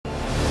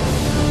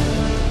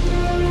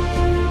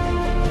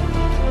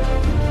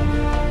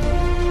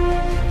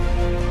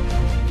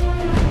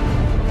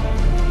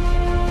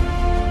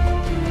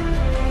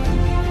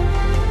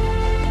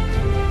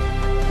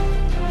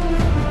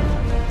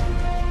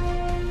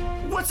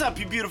What's up,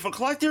 you beautiful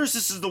collectors?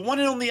 This is the one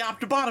and only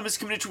Optibotimus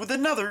coming at you with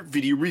another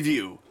video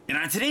review. And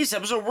on today's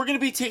episode, we're going to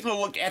be taking a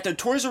look at the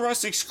Toys R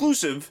Us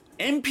exclusive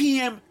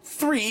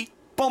MPM-03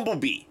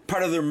 BUMBLEBEE,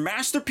 part of their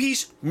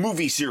Masterpiece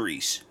movie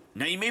series.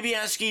 Now you may be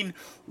asking,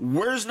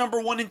 where's number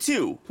 1 and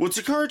 2? Well,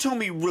 Takara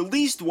Tomy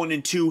released 1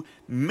 and 2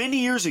 many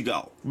years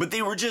ago, but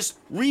they were just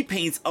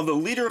repaints of the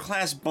Leader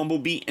Class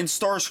Bumblebee and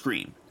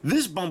Starscream.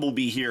 This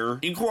Bumblebee here,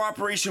 in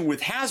cooperation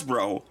with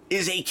Hasbro,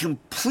 is a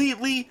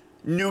completely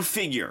new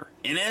figure,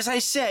 and as I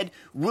said,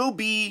 will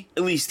be,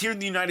 at least here in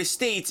the United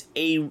States,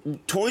 a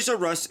Toys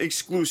R Us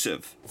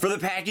exclusive. For the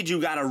package,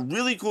 you got a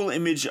really cool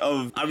image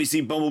of,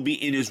 obviously, Bumblebee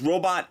in his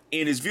robot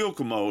and his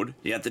vehicle mode.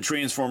 You got the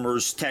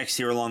Transformers text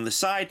here along the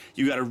side.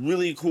 You got a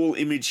really cool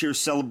image here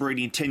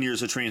celebrating 10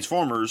 years of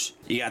Transformers.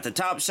 You got the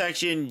top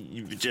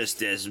section,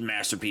 just as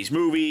Masterpiece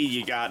movie.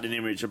 You got an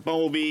image of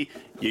Bumblebee.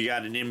 You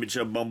got an image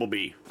of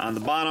Bumblebee. On the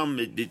bottom,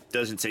 it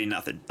doesn't say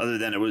nothing, other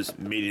than it was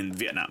made in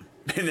Vietnam.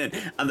 And then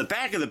on the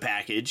back of the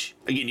package,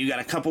 again, you got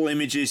a couple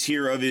images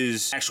here of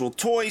his actual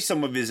toy,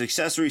 some of his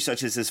accessories,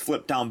 such as his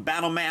flip down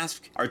battle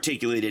mask,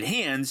 articulated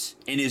hands,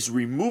 and his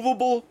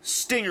removable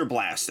Stinger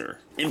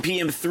blaster.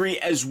 MPM-03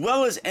 as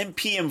well as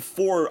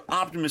MPM-04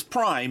 Optimus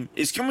Prime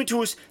is coming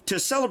to us to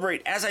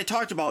celebrate, as I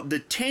talked about, the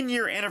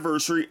 10-year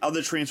anniversary of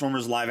the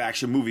Transformers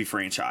live-action movie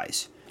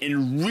franchise.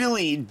 And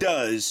really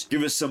does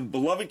give us some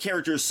beloved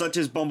characters such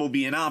as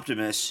Bumblebee and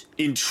Optimus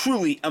in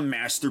truly a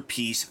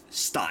masterpiece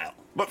style.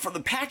 But for the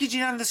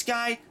packaging on this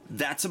guy,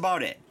 that's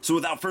about it. So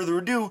without further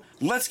ado,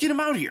 let's get him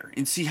out here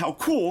and see how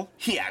cool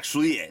he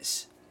actually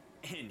is.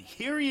 And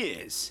here he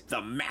is,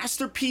 the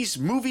Masterpiece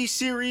movie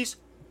series,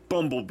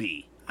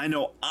 Bumblebee. I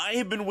know I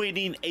have been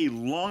waiting a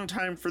long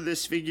time for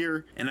this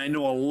figure, and I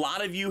know a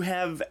lot of you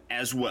have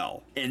as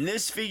well. And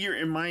this figure,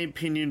 in my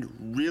opinion,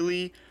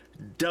 really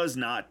does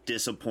not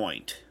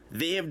disappoint.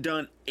 They have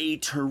done a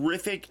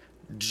terrific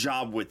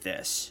job with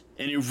this.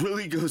 And it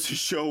really goes to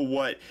show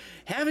what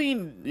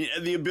having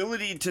the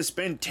ability to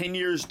spend 10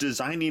 years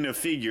designing a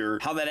figure,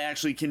 how that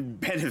actually can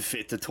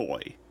benefit the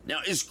toy. Now,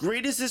 as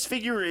great as this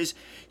figure is,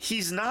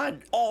 he's not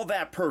all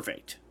that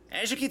perfect.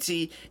 As you can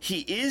see, he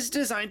is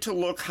designed to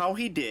look how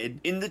he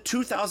did in the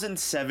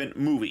 2007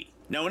 movie.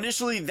 Now,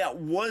 initially, that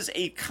was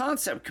a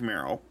concept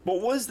Camaro, but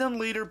was then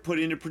later put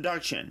into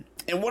production.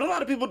 And what a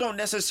lot of people don't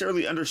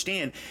necessarily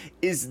understand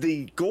is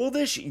the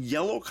goldish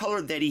yellow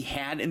color that he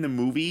had in the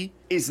movie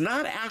is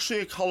not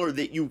actually a color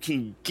that you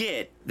can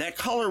get. That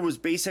color was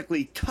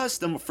basically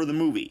custom for the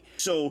movie.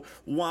 So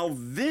while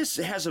this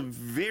has a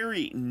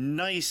very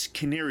nice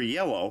canary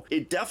yellow,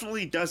 it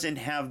definitely doesn't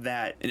have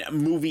that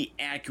movie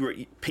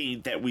accurate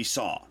paint that we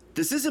saw.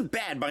 This isn't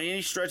bad by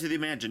any stretch of the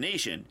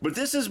imagination, but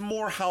this is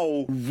more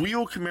how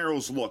real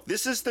Camaros look.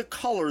 This is the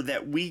color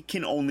that we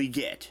can only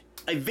get.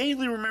 I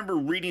vaguely remember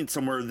reading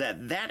somewhere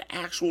that that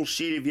actual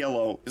shade of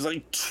yellow is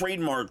like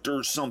trademarked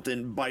or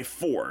something by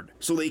Ford,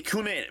 so they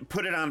couldn't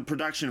put it on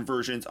production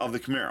versions of the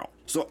Camaro.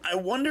 So I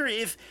wonder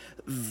if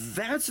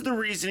that's the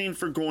reasoning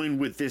for going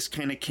with this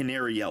kind of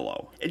canary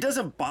yellow. It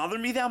doesn't bother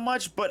me that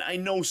much, but I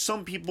know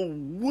some people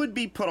would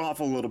be put off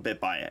a little bit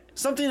by it.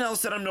 Something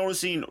else that I'm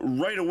noticing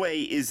right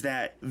away is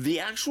that the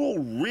actual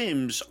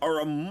rims are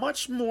a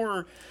much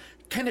more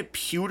kind of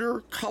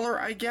pewter color,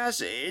 I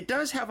guess. It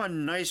does have a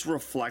nice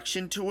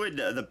reflection to it.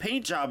 The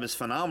paint job is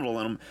phenomenal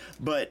in them,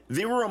 but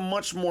they were a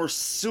much more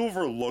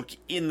silver look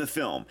in the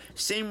film.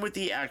 Same with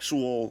the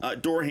actual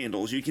door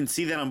handles. You can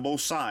see that on both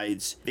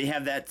sides. They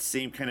have that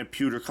same kind of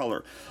pewter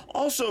color.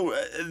 Also,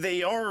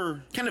 they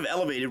are kind of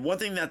elevated. One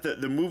thing that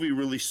the movie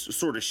really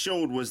sort of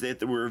showed was that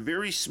they were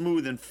very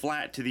smooth and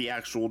flat to the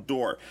actual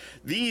door.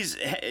 These,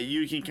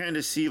 you can kind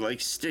of see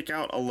like stick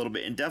out a little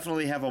bit and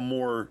definitely have a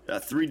more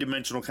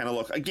three-dimensional kind of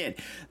look. Again,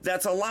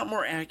 that's a lot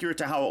more accurate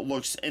to how it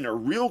looks in a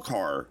real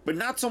car, but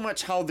not so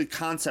much how the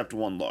concept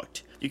one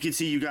looked. You can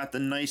see you got the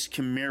nice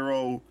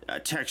Camaro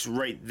text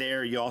right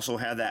there. You also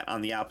have that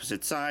on the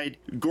opposite side.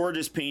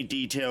 Gorgeous paint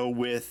detail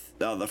with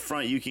the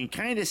front. You can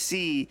kind of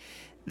see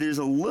there's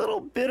a little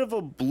bit of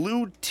a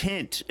blue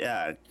tint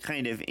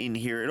kind of in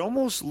here. It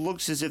almost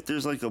looks as if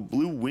there's like a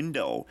blue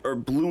window or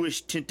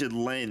bluish tinted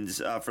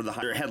lens for the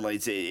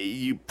headlights.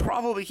 You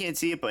probably can't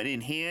see it, but in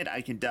hand,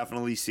 I can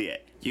definitely see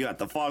it. You got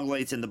the fog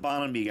lights in the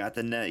bottom. You got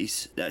the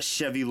nice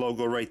Chevy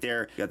logo right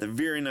there. You got the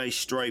very nice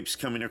stripes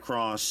coming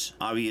across.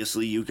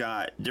 Obviously, you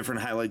got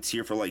different highlights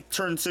here for like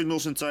turn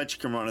signals and such.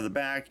 Come around to the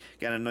back.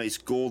 Got a nice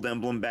gold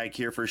emblem back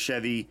here for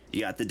Chevy. You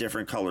got the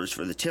different colors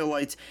for the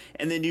taillights.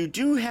 And then you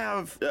do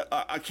have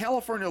a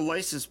California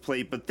license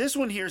plate, but this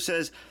one here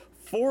says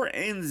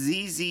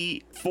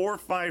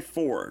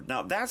 4NZZ454.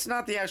 Now, that's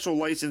not the actual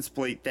license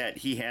plate that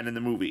he had in the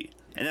movie.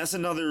 And that's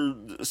another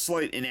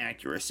slight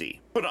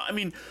inaccuracy. But, I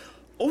mean,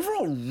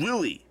 overall,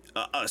 really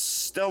a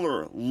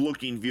stellar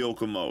looking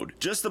vehicle mode.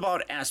 Just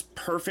about as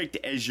perfect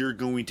as you're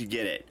going to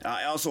get it.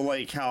 I also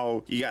like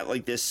how you got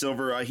like this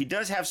silver. He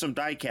does have some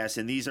die cast,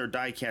 and these are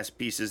die cast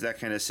pieces that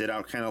kind of sit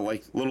out, kind of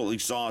like little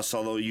exhausts,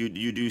 although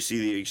you do see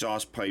the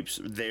exhaust pipes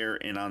there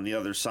and on the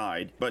other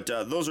side. But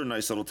those are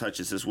nice little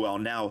touches as well.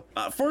 Now,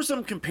 for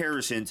some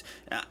comparisons,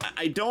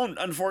 I don't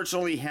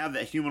unfortunately have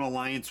that Human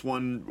Alliance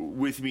one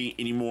with me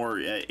anymore.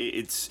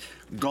 It's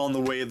gone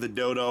the way of the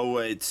Dodo.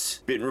 It's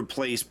been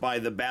replaced by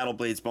the Battle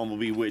Blades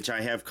Bumblebee, which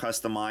I have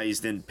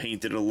customized and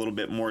painted a little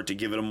bit more to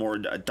give it a more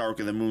Dark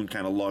of the Moon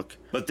kind of look.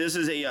 But this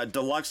is a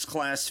deluxe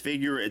class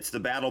figure. It's the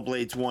Battle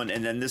Blades one,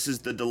 and then this is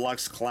the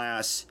deluxe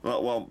class,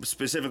 well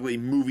specifically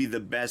movie the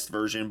best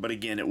version, but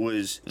again it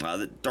was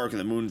the Dark of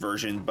the Moon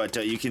version. But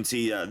you can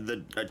see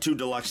the two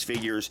deluxe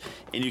figures,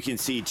 and you can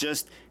see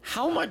just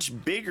how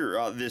much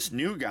bigger this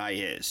new guy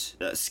is.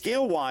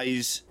 Scale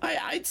wise,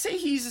 I'd say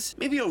he's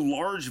maybe a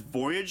large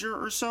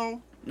Voyager or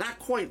so. Not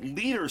quite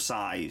leader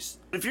size.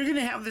 If you're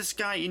gonna have this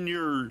guy in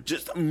your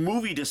just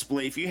movie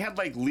display, if you had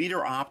like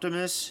Leader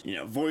Optimus, you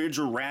know,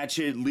 Voyager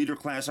Ratchet, Leader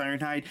Class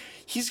Ironhide,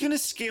 he's gonna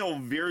scale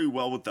very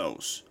well with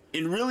those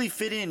and really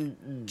fit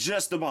in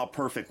just about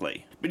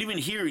perfectly. But even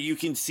here you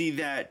can see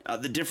that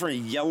the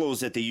different yellows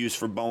that they use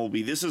for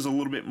Bumblebee, this is a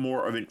little bit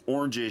more of an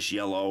orangish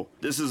yellow.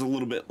 This is a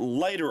little bit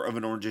lighter of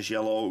an orangish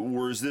yellow,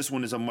 whereas this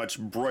one is a much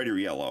brighter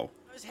yellow.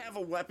 Does have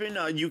a weapon.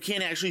 You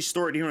can actually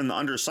store it here on the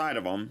underside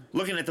of him.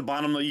 Looking at the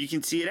bottom though, you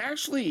can see it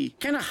actually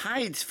kind of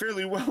hides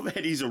fairly well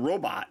that he's a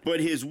robot,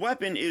 but his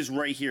weapon is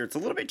right here. It's a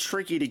little bit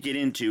tricky to get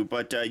into,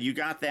 but you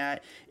got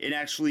that. It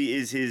actually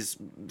is his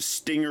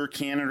Stinger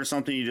cannon or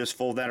something. You just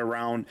fold that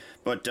around,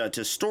 but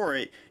to store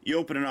it, you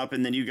open it up,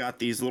 and then you got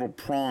these little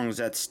prongs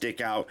that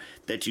stick out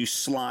that you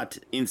slot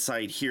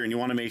inside here, and you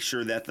want to make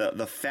sure that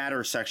the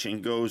fatter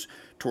section goes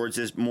towards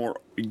this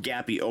more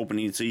gappy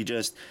opening, so you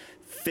just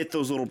fit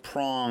those little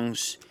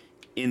prongs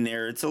in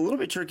there. It's a little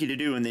bit tricky to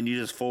do, and then you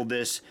just fold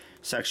this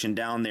section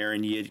down there,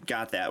 and you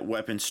got that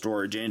weapon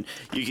storage. And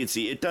you can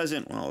see it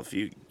doesn't, well, if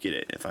you get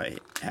it, if I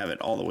have it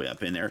all the way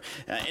up in there,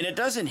 and it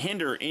doesn't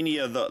hinder any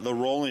of the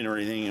rolling or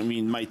anything. I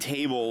mean, my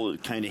table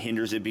kind of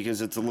hinders it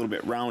because it's a little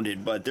bit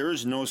rounded, but there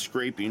is no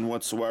scraping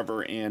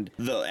whatsoever, and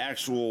the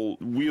actual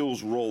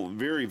wheels roll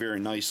very, very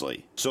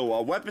nicely.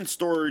 So weapon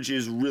storage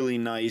is really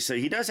nice.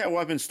 He does have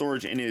weapon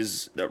storage in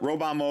his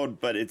robot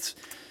mode, but it's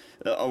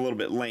a little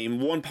bit lame.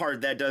 One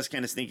part that does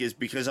kind of stink is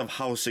because of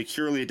how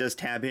securely it does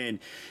tab in.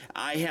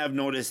 I have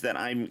noticed that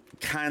I'm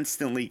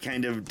constantly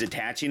kind of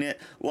detaching it.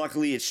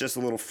 Luckily, it's just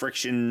a little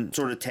friction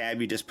sort of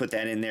tab. You just put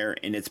that in there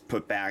and it's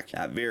put back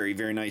very,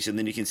 very nice. And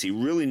then you can see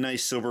really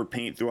nice silver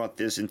paint throughout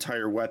this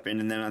entire weapon.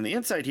 And then on the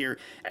inside here,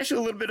 actually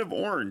a little bit of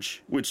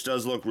orange, which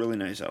does look really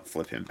nice. I'll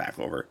flip him back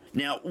over.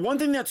 Now, one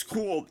thing that's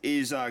cool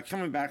is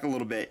coming back a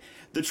little bit,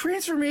 the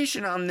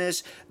transformation on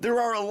this, there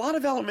are a lot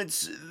of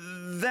elements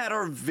that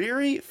are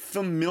very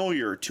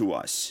familiar to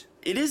us.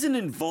 It is an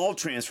involved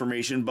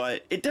transformation,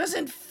 but it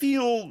doesn't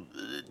feel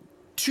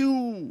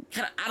too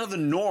kind of out of the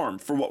norm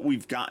for what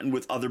we've gotten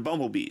with other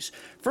Bumblebees.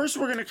 First,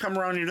 we're going to come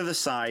around here to the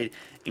side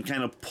and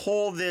kind of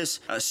pull this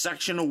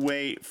section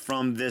away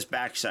from this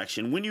back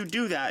section. When you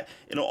do that,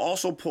 it'll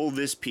also pull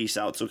this piece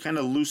out. So kind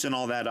of loosen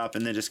all that up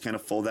and then just kind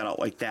of fold that out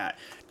like that.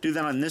 Do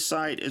that on this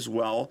side as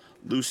well.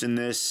 Loosen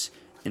this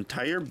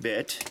entire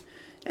bit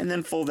and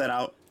then fold that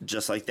out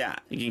just like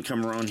that. You can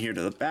come around here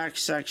to the back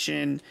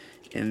section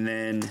and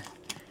then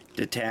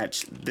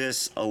detach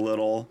this a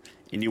little,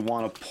 and you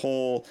want to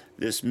pull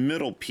this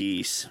middle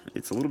piece.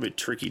 It's a little bit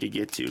tricky to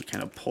get to.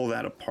 Kind of pull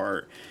that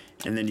apart,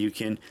 and then you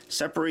can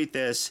separate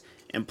this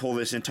and pull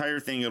this entire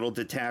thing. It'll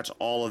detach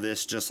all of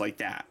this just like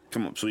that.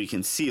 Come up so you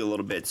can see a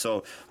little bit.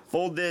 So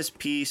fold this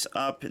piece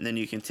up, and then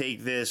you can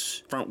take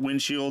this front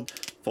windshield,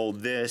 fold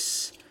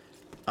this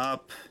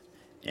up,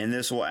 and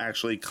this will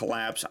actually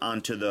collapse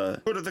onto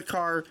the hood of the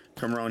car.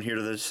 Come around here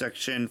to the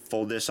section,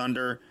 fold this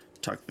under,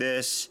 tuck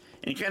this,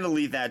 and you kind of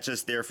leave that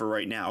just there for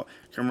right now.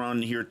 Come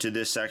around here to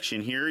this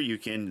section here. You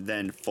can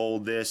then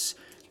fold this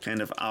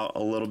kind of out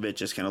a little bit,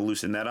 just kind of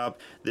loosen that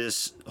up.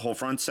 This whole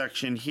front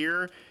section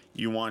here,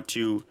 you want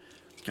to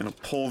kind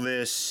of pull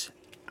this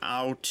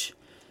out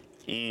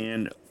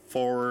and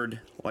forward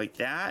like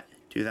that.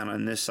 Do that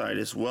on this side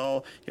as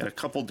well. You got a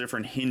couple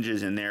different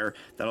hinges in there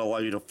that'll allow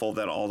you to fold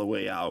that all the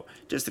way out,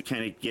 just to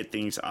kind of get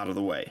things out of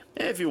the way.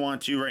 If you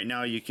want to, right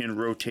now you can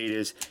rotate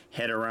his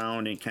head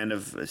around and kind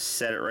of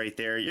set it right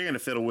there. You're gonna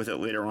fiddle with it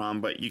later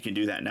on, but you can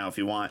do that now if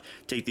you want.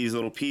 Take these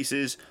little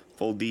pieces,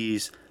 fold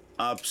these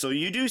up. So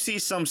you do see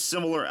some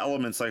similar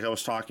elements like I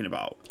was talking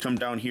about. Come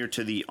down here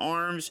to the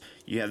arms.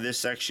 You have this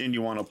section.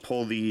 You want to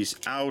pull these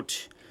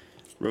out,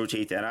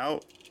 rotate that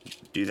out.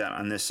 Do that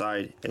on this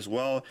side as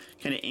well.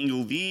 Kind of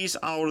angle these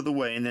out of the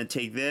way, and then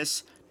take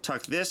this,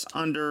 tuck this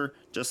under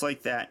just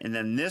like that, and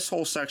then this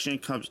whole section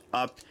comes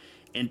up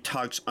and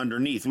tucks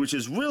underneath, which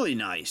is really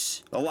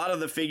nice. A lot of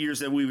the figures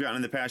that we've gotten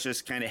in the past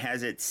just kind of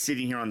has it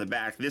sitting here on the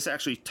back. This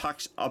actually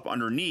tucks up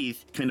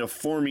underneath, kind of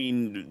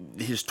forming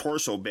his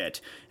torso bit,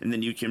 and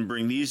then you can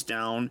bring these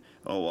down.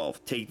 Oh well,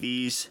 take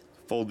these,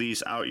 fold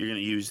these out. You're going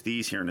to use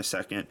these here in a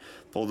second.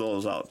 Fold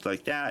those out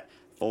like that.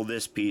 Fold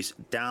this piece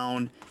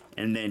down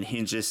and then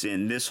hinge this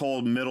in. This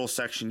whole middle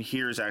section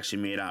here is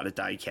actually made out of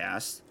die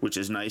cast, which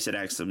is nice. It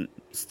adds some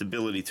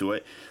stability to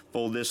it.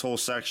 Fold this whole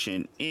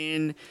section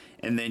in,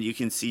 and then you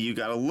can see you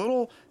got a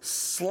little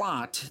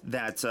slot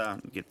that,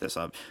 get this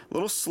up,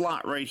 little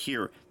slot right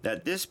here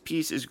that this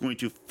piece is going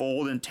to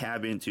fold and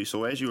tab into.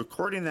 So as you're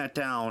cording that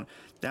down,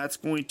 that's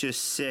going to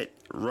sit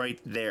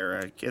right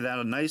there. Give that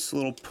a nice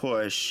little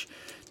push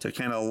to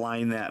kind of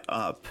line that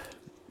up.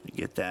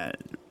 Get that.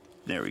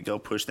 There we go,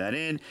 push that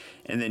in,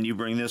 and then you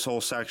bring this whole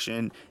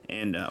section,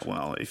 and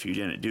well, if you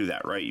didn't do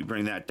that right, you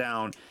bring that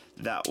down,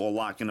 that will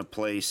lock into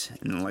place.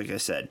 And then, like I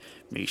said,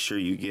 make sure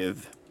you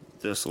give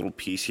this little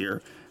piece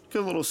here a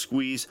good little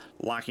squeeze,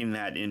 locking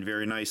that in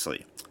very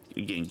nicely.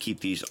 Again,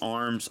 keep these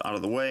arms out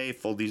of the way,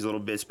 fold these little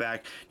bits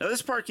back. Now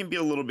this part can be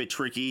a little bit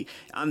tricky.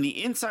 On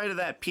the inside of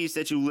that piece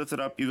that you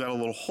lifted up, you got a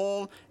little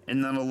hole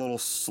and then a little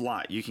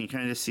slot. You can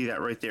kind of see that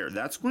right there.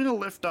 That's going to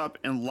lift up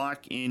and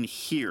lock in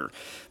here.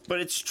 But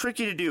it's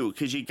tricky to do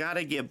because you got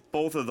to get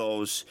both of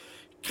those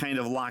kind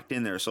of locked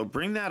in there. So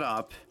bring that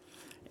up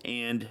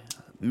and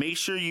make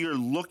sure you're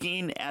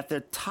looking at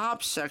the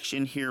top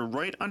section here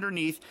right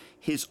underneath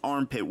his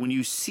armpit. When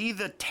you see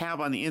the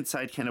tab on the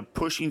inside kind of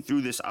pushing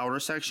through this outer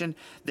section,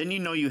 then you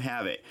know you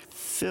have it.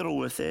 Fiddle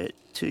with it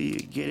till you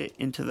get it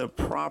into the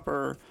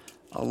proper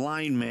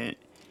alignment.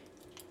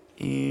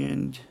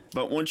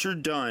 But once you're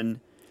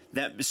done,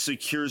 that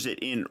secures it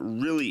in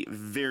really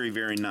very,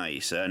 very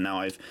nice.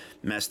 Now I've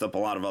messed up a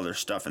lot of other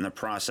stuff in the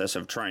process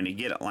of trying to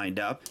get it lined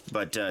up,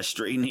 but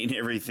straightening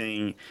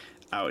everything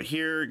out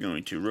here,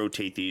 going to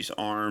rotate these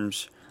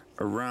arms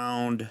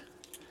around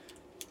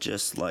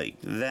just like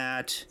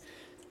that.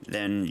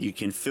 Then you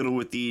can fiddle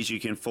with these. You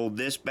can fold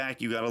this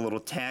back. You got a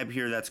little tab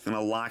here that's going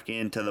to lock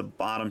into the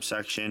bottom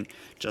section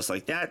just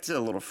like that. It's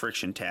a little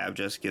friction tab.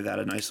 Just give that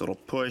a nice little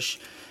push.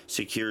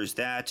 Secures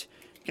that.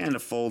 Kind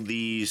of fold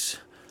these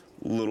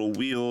little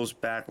wheels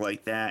back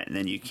like that, and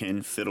then you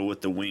can fiddle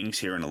with the wings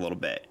here in a little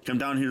bit. Come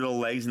down here to the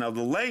legs. Now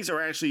the legs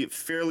are actually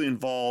fairly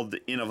involved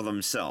in of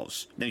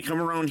themselves. Then come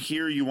around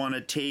here, you want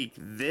to take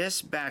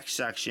this back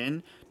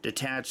section,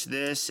 detach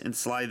this and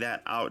slide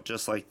that out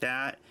just like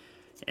that,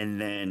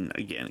 and then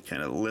again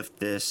kind of lift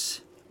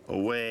this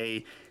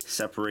away,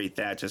 separate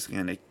that, just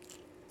kind of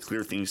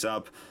clear things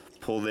up,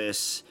 pull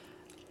this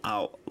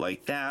out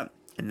like that,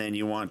 and then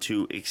you want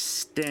to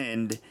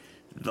extend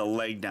the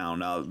leg down.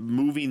 Now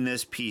moving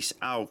this piece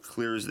out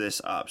clears this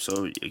up,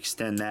 so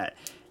extend that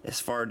as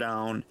far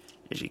down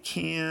as you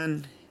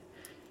can,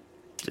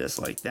 just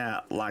like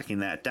that, locking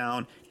that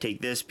down. Take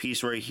this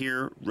piece right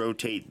here,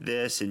 rotate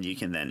this, and you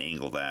can then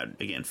angle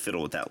that. Again,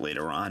 fiddle with that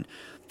later on.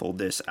 Fold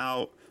this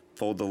out,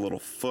 fold the little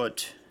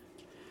foot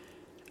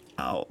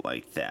out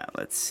like that.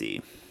 Let's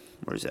see,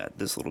 where's that?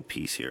 This little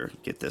piece here.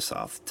 Get this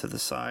off to the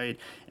side,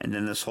 and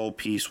then this whole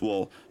piece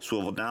will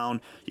swivel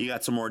down. You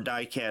got some more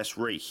die cast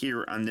right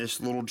here on this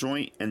little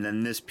joint, and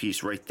then this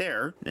piece right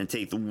there. Then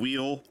take the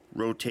wheel,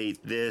 rotate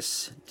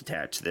this,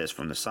 detach this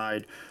from the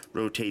side,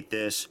 rotate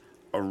this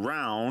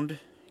around,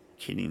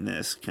 getting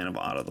this kind of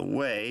out of the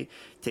way.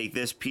 Take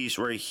this piece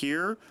right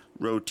here,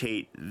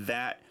 rotate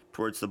that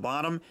towards the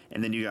bottom,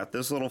 and then you got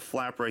this little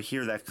flap right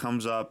here that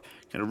comes up.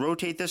 Kind of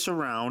rotate this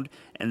around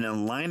and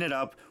then line it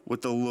up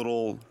with the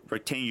little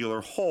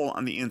rectangular hole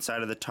on the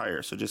inside of the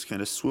tire. So just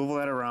kind of swivel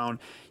that around,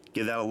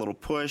 give that a little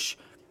push,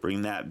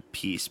 bring that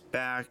piece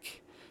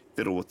back,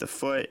 fiddle with the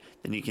foot.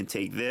 Then you can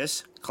take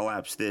this,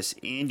 collapse this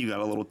in. You got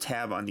a little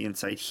tab on the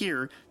inside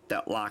here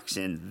that locks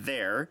in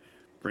there.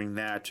 Bring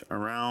that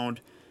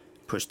around,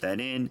 push that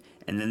in,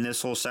 and then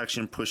this whole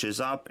section pushes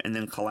up and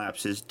then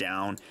collapses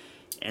down,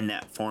 and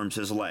that forms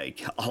his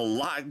leg. A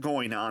lot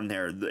going on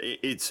there.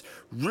 It's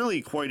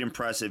really quite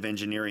impressive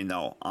engineering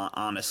though.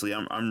 Honestly,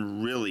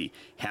 I'm really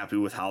happy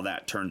with how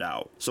that turned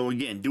out. So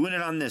again, doing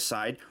it on this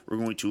side, we're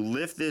going to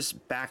lift this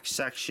back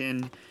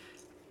section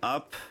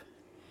up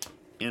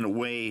and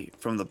away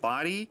from the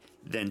body,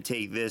 then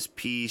take this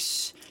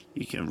piece,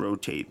 you can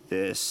rotate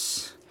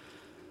this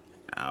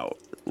out,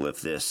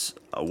 lift this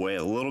away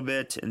a little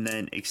bit, and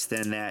then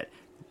extend that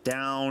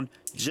down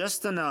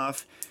just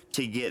enough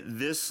to get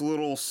this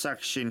little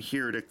section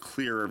here to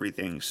clear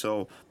everything.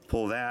 So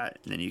pull that,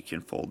 and then you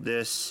can fold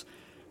this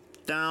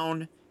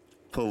down,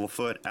 pull the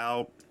foot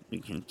out, you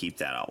can keep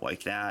that out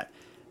like that.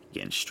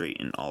 Again,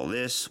 straighten all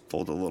this,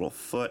 fold the little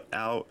foot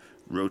out,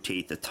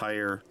 rotate the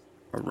tire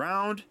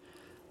around,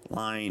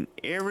 line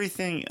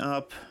everything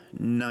up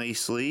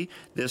nicely.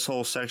 This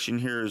whole section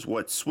here is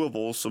what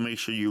swivels, so make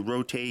sure you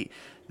rotate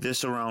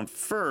this around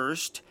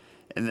first,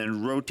 and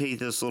then rotate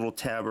this little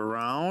tab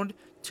around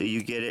till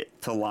you get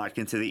it to lock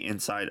into the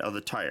inside of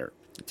the tire.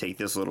 Take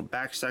this little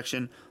back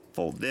section,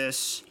 fold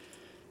this,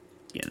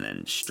 and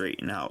then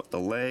straighten out the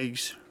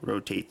legs,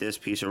 rotate this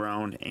piece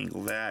around,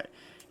 angle that,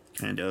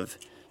 kind of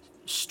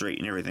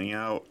straighten everything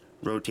out,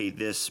 rotate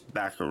this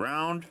back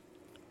around,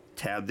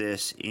 tab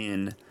this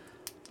in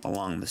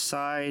along the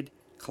side,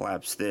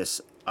 collapse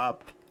this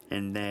up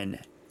and then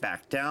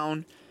back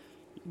down.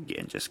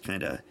 Again, just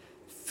kind of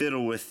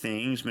fiddle with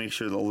things, make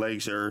sure the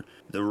legs are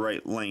the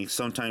right length.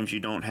 Sometimes you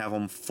don't have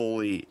them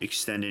fully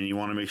extended, and you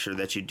want to make sure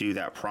that you do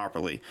that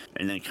properly.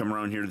 And then come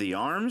around here to the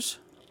arms,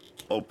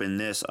 open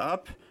this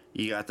up.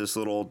 You got this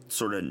little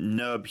sort of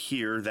nub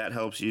here that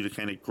helps you to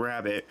kind of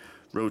grab it,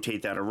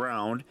 rotate that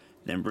around,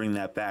 then bring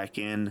that back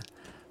in,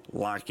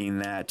 locking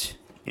that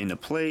into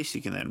place.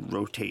 You can then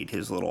rotate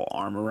his little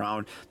arm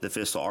around. The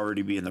fist will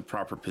already be in the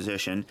proper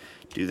position.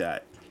 Do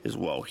that as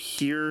well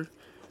here.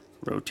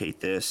 Rotate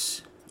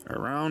this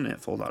around and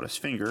fold out his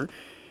finger.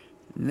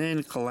 And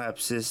then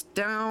collapse this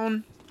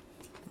down.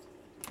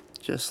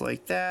 Just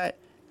like that.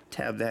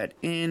 Tab that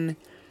in.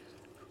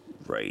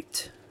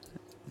 Right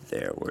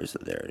there. Where's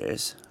it? There it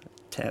is.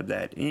 Tab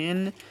that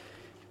in.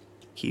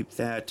 Keep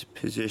that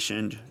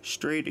positioned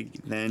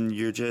straight. Then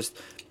you're just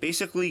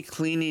basically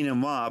cleaning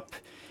him up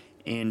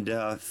and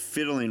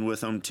fiddling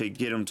with them to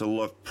get them to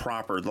look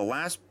proper. The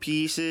last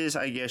pieces,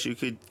 I guess you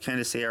could kind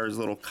of say, are his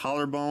little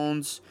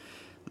collarbones.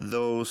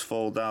 Those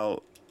fold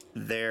out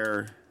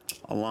there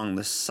along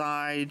the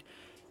side.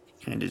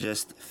 Kind of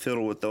just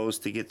fiddle with those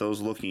to get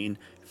those looking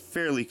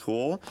fairly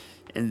cool.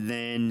 And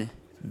then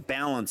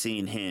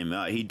balancing him.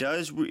 He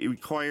does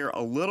require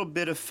a little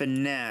bit of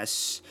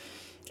finesse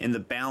in the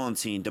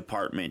balancing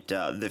department.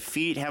 The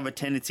feet have a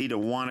tendency to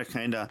want to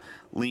kind of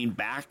lean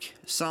back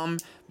some,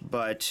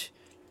 but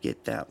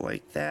get that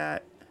like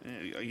that.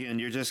 Again,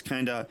 you're just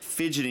kind of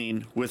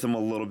fidgeting with him a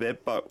little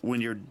bit, but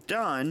when you're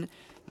done,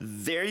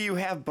 there you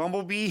have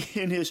Bumblebee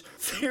in his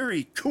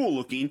very cool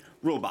looking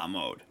robot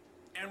mode.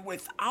 And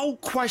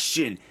without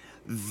question,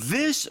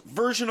 this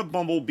version of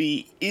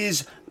Bumblebee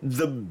is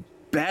the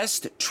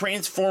best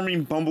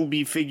transforming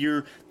Bumblebee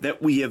figure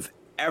that we have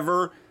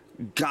ever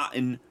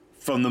gotten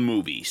from the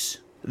movies.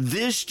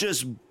 This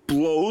just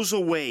blows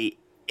away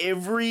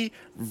every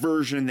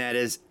version that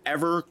has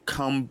ever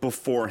come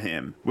before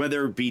him,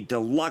 whether it be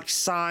deluxe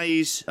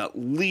size,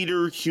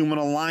 leader, human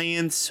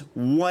alliance,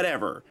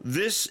 whatever.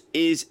 This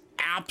is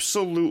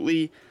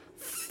absolutely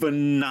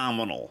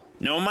phenomenal.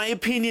 Now, in my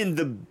opinion,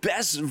 the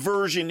best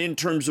version in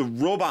terms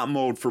of robot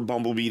mode for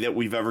Bumblebee that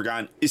we've ever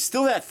gotten is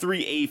still that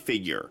 3A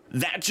figure.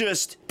 That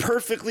just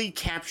perfectly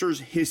captures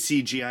his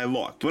CGI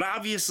look. But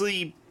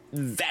obviously,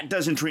 that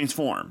doesn't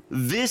transform.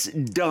 This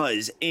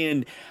does,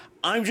 and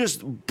I'm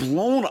just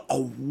blown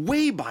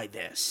away by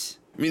this.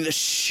 I mean, the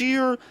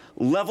sheer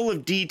level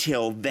of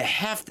detail, the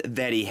heft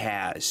that he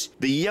has.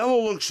 The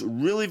yellow looks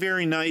really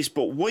very nice,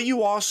 but what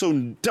you also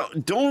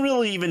don't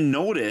really even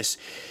notice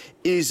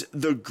is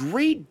the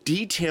great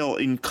detail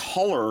in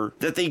color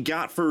that they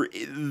got for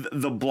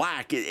the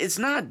black. It's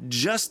not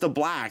just the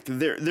black.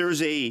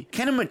 There's a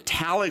kind of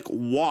metallic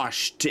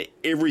wash to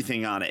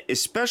everything on it,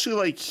 especially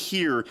like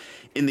here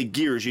in the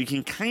gears. You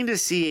can kind of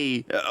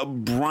see a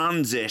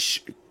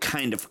bronzish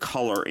kind of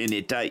color in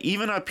it,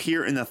 even up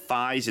here in the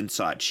thighs and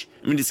such.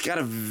 I mean, it's got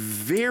a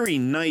very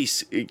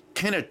nice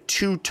kind of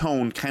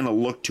two-tone kind of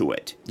look to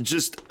it.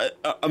 Just an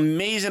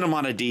amazing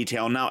amount of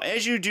detail. Now,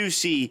 as you do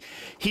see,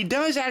 he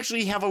does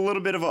actually have a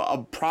little bit of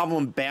a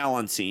problem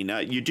balancing.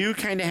 You do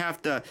kind of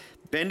have to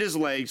bend his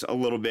legs a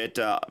little bit,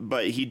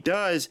 but he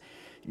does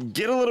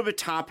get a little bit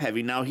top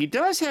heavy. Now, he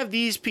does have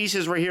these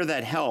pieces right here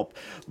that help,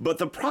 but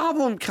the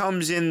problem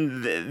comes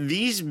in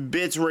these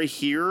bits right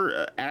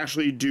here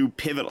actually do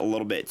pivot a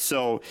little bit.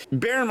 So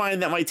bear in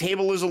mind that my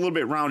table is a little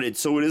bit rounded,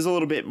 so it is a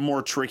little bit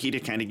more tricky to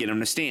kind of get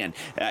him to stand.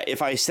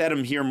 If I set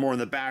him here more in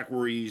the back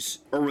where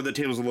where the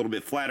table's a little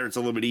bit flatter, it's a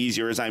little bit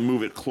easier. As I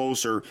move it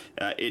closer,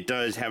 it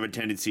does have a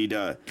tendency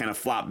to kind of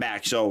flop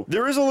back. So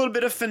there is a little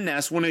bit of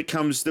finesse when it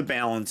comes to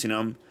balancing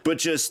him. But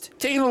just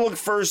taking a look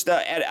first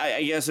at,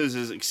 I guess, as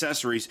his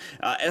accessories.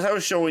 As I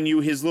was showing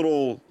you, his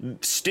little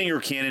stinger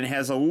cannon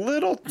has a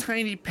little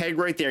tiny peg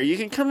right there. You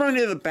can come around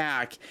to the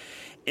back,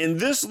 and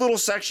this little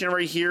section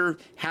right here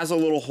has a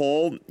little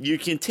hole. You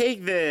can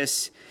take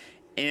this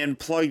and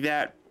plug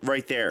that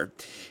right there.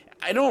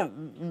 I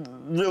don't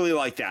really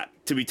like that,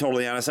 to be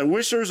totally honest. I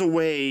wish there was a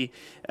way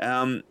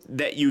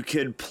that you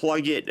could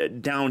plug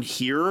it down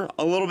here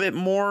a little bit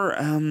more.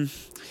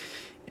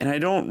 And I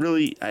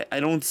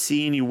don't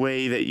see any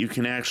way that you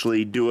can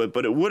actually do it,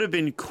 but it would have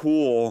been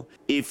cool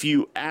if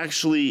you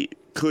actually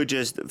could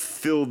just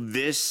fill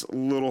this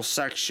little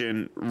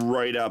section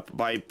right up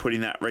by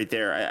putting that right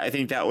there. I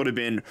think that would have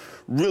been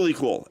really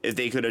cool if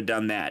they could have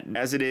done that.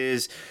 As it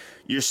is,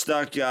 you're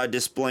stuck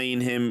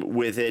displaying him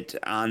with it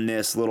on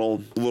this little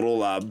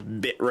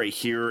bit right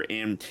here,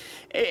 and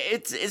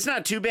it's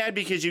not too bad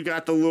because you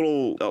got the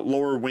little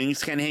lower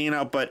wings kind of hanging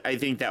out, but I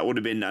think that would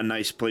have been a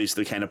nice place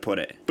to kind of put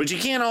it. But you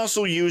can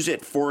also use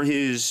it for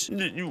his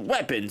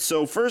weapon.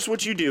 So first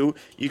what you do,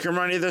 you come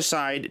around to the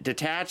side,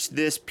 detach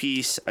this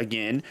piece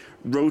again,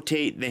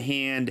 rotate the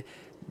hand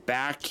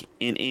back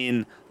and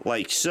in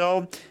like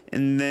so,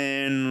 and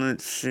then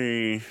let's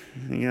see,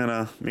 I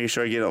gotta make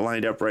sure I get it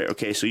lined up right.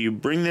 Okay, so you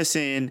bring this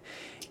in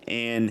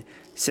and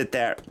set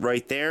that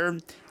right there,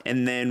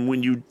 and then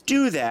when you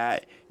do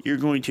that, you're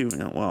going to,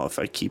 well, if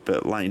I keep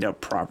it lined up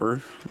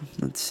proper,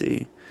 let's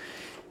see,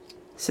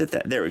 Sit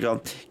that, there we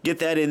go. Get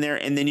that in there,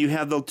 and then you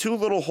have the two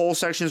little hole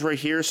sections right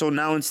here. So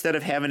now instead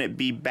of having it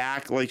be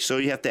back like so,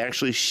 you have to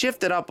actually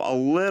shift it up a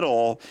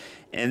little,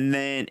 and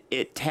then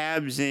it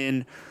tabs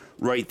in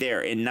right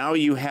there. And now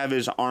you have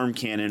his arm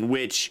cannon,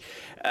 which,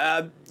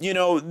 you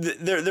know,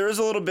 there is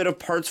a little bit of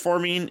parts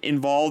forming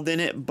involved in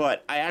it,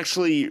 but I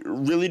actually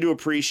really do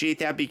appreciate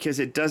that because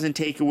it doesn't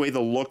take away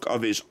the look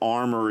of his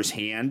arm or his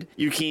hand.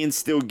 You can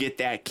still get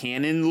that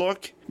cannon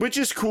look, which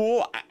is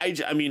cool.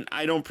 I mean,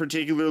 I don't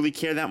particularly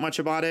care that much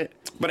about it,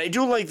 but I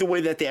do like the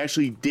way that they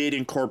actually did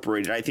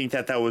incorporate it. I think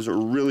that was a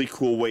really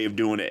cool way of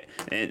doing it.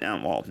 And,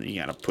 well, you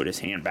gotta put his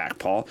hand back,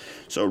 Paul.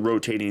 So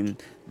rotating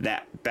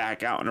that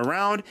back out and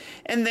around.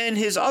 And then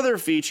his other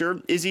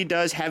feature is he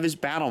does have his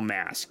battle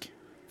mask.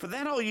 For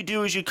that, all you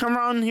do is you come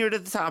around here to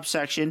the top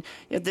section.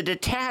 You have to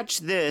detach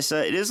this.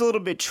 It is a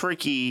little bit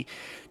tricky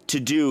to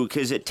do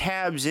because it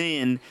tabs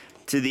in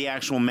to the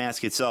actual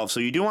mask itself. So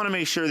you do want to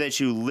make sure that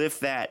you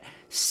lift that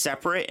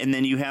separate, and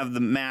then you have the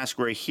mask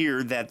right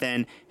here that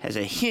then has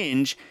a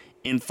hinge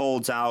and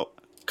folds out,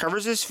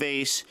 covers his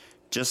face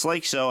just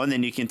like so, and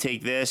then you can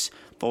take this,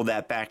 fold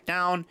that back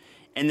down,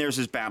 and there's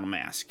his battle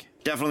mask.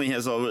 Definitely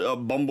has a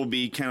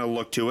Bumblebee kind of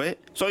look to it.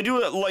 So I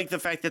do like the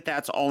fact that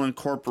that's all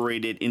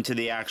incorporated into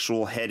the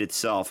actual head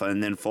itself,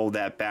 and then fold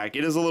that back.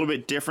 It is a little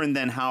bit different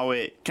than how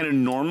it kind of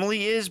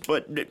normally is,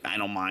 but I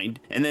don't mind.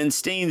 And then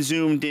staying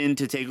zoomed in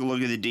to take a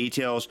look at the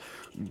details.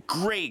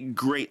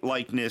 Great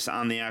likeness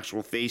on the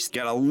actual face.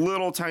 Got a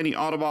little tiny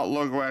Autobot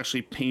logo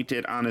actually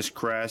painted on his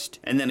crest.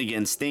 And then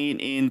again, staying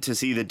in to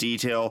see the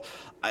detail.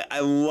 I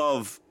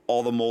love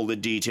all the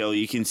molded detail.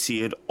 You can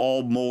see it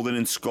all molded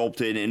and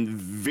sculpted and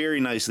very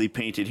nicely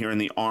painted here in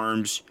the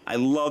arms. I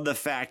love the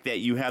fact that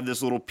you have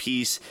this little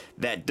piece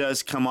that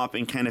does come up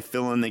and kind of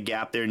fill in the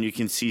gap there, and you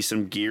can see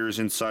some gears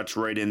and such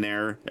right in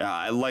there.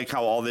 I like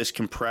how all this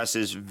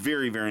compresses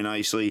very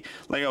nicely.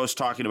 Like I was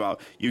talking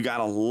about, you got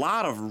a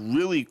lot of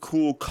really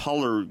cool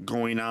color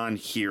going on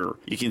here.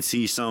 You can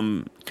see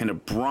some kind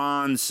of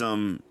bronze,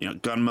 some, you know,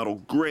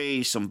 gunmetal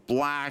gray, some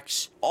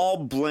blacks, all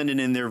blended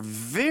in there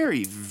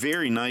very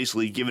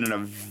nicely, giving it a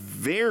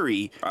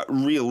very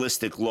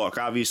realistic look.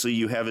 Obviously,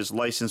 you have his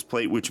license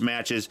plate, which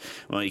matches,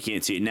 well, you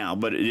can't see it now,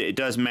 but it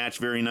does match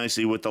very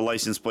nicely with the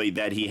license plate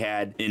that he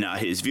had in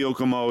his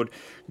vehicle mode.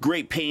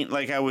 Great paint,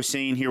 like I was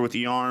saying here with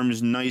the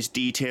arms, nice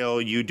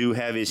detail. You do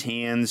have his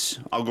hands.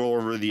 I'll go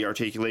over the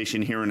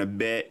articulation here in a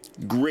bit.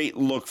 Great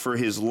look for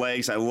his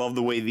legs. I love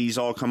the way these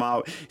all come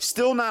out.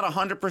 Still not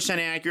 100%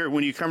 accurate.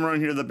 When you come around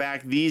here to the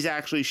back, these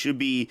actually should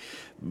be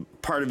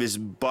part of his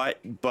butt,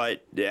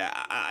 but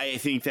I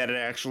think that it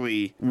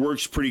actually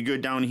works pretty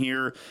good down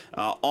here.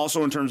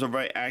 Also in terms of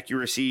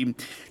accuracy,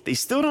 they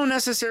still don't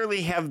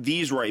necessarily have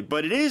these right,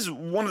 but it is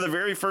one of the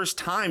very first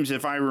times,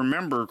 if I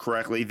remember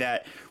correctly,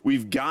 that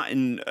we've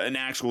gotten an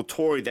actual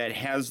toy that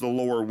has the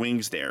lower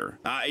wings there.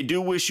 I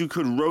do wish you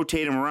could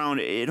rotate them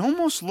around. It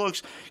almost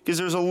looks, because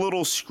there's a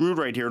little screw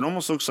right here, it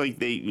almost looks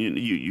like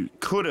you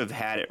could have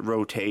had it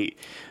rotate.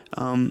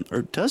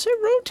 Or does it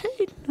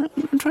rotate?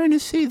 I'm trying to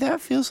see.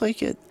 That feels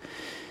like it.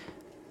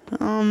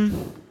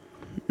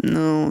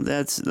 No,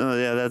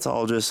 that's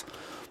all just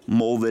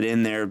molded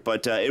in there,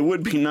 but it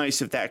would be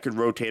nice if that could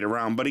rotate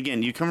around. But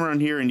again, you come around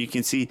here and you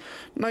can see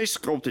nice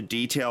sculpted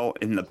detail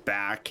in the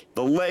back.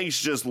 The legs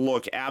just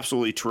look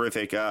absolutely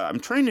terrific. I'm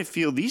trying to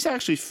feel, these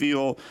actually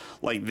feel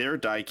like they're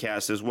die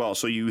cast as well.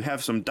 So you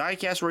have some die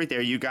cast right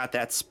there. You got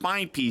that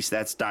spine piece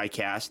that's die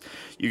cast.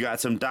 You got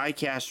some die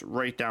cast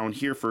right down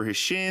here for his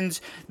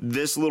shins.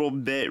 This little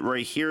bit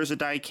right here is a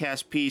die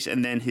cast piece,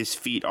 and then his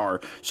feet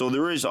are. So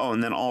there is, oh,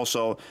 and then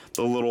also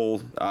the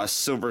little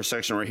silver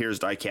section right here is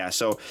die cast.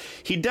 So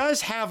he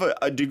does have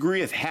a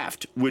degree of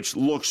heft, which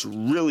looks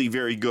really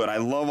very good. I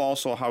love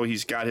also how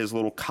he's got his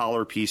little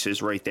collar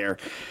pieces right there.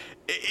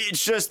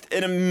 It's just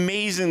an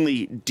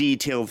amazingly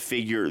detailed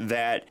figure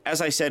that,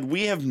 as I said,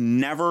 we have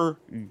never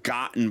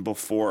gotten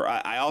before.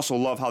 I also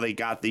love how they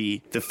got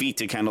the feet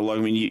to kind of look.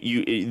 I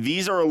mean,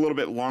 these are a little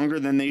bit longer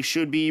than they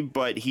should be,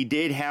 but he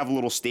did have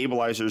little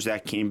stabilizers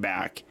that came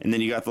back. And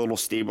then you got the little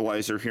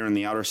stabilizer here in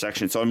the outer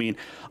section. So, I mean,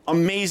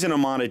 amazing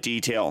amount of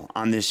detail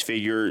on this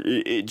figure.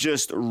 It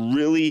just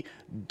really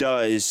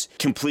does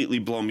completely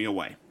blow me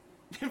away.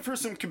 And for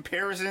some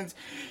comparisons,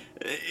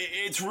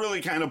 it's really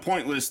kind of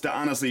pointless to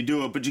honestly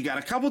do it, but you got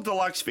a couple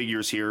deluxe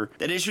figures here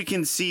that, as you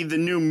can see, the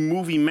new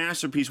movie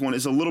masterpiece one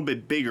is a little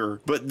bit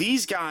bigger, but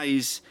these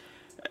guys,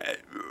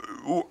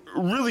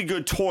 really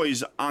good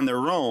toys on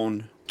their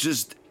own.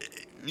 Just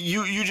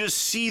you just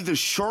see the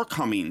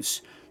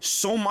shortcomings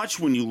so much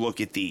when you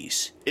look at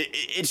these.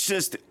 It's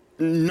just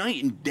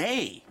night and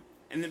day.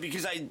 And then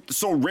because I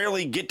so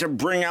rarely get to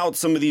bring out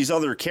some of these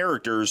other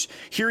characters,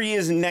 here he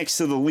is next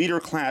to the Leader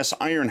class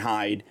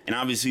Ironhide, and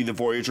obviously the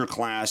Voyager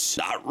class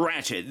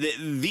Ratchet.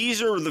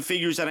 These are the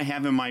figures that I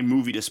have in my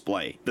movie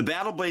display. The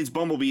Battle Blades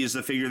Bumblebee is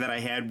the figure that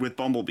I had with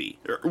Bumblebee,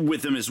 or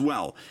with him as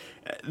well.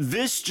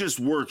 This just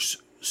works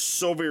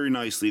so very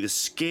nicely. The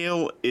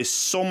scale is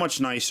so much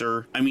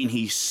nicer. I mean,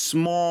 he's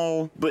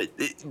small, but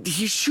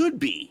he should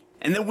be.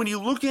 And then when you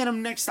look at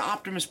him next to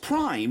Optimus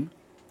Prime,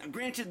 Now,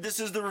 granted,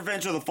 this is the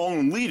Revenge of the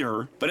Fallen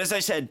Leader, but as I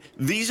said,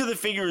 these are the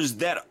figures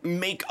that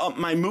make up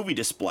my movie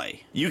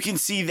display. You can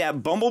see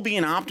that Bumblebee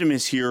and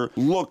Optimus here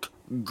look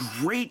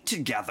great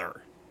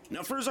together.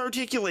 Now for his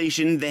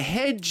articulation, the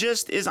head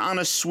just is on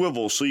a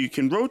swivel, so you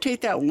can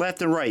rotate that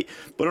left and right,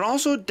 but it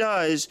also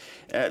does,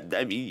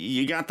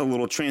 you got the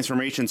little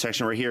transformation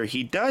section right here,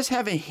 he does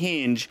have a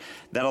hinge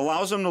that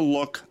allows him to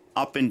look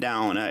up and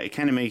down. It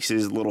kind of makes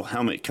his little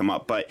helmet come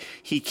up, but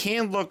he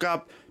can look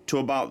up to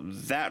about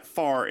that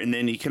far, and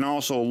then you can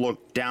also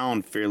look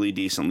down fairly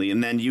decently,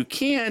 and then you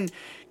can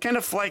kind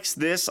of flex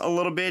this a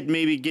little bit,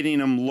 maybe getting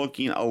him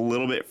looking a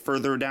little bit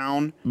further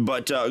down,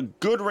 but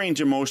good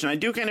range of motion. I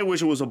do kind of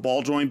wish it was a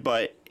ball joint,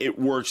 but it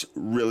works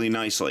really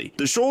nicely.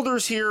 The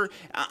shoulders here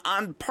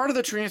on part of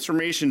the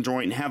transformation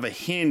joint have a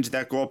hinge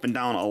that go up and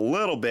down a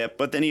little bit,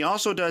 but then he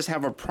also does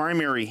have a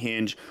primary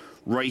hinge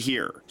right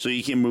here, so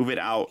you can move it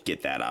out,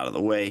 get that out of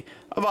the way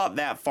about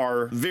that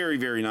far very,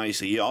 very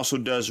nicely. He also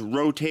does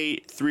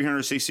rotate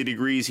 360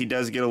 degrees. He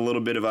does get a little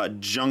bit of a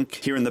junk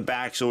here in the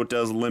back, so it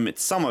does limit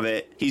some of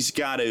it. He's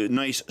got a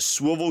nice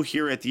swivel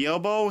here at the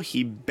elbow.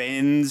 He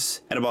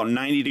bends at about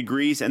 90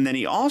 degrees, and then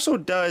he also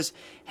does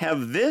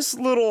have this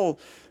little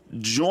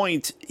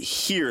joint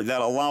here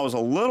that allows a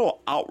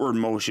little outward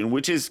motion,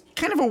 which is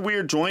kind of a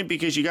weird joint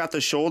because you got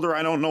the shoulder.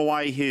 I don't know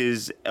why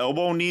his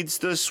elbow needs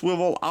to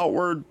swivel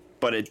outward,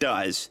 but it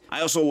does.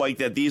 I also like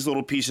that these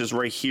little pieces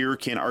right here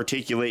can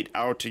articulate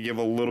out to give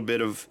a little bit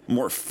of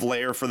more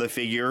flair for the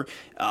figure.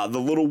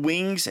 The little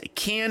wings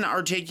can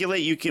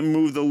articulate. You can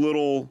move the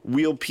little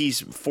wheel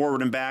piece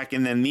forward and back,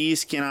 and then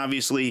these can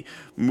obviously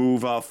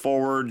move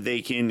forward.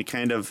 They can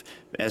kind of,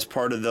 as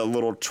part of the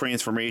little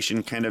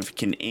transformation, kind of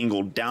can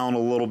angle down a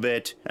little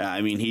bit.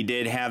 I mean, he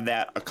did have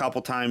that a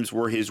couple times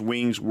where his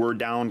wings were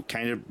down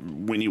kind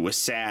of when he was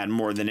sad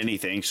more than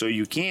anything. So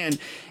you can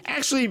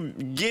actually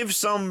give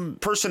some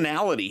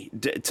personality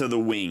to the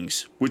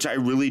wings, which I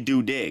really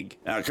do dig.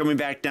 Coming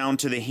back down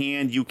to the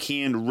hand, you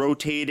can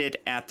rotate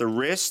it at the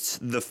wrists.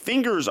 The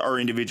fingers are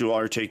individually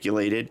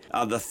articulated.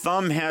 The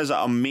thumb has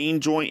a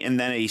main joint and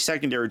then a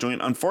secondary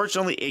joint.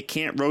 Unfortunately, it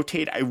can't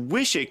rotate. I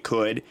wish it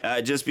could,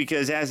 just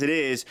because as it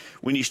is,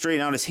 when you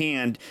straighten out his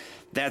hand,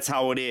 that's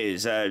how it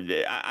is.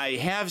 I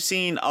have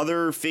seen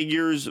other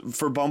figures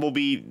for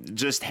Bumblebee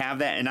just have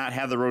that and not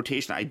have the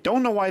rotation. I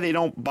don't know why they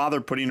don't bother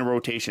putting a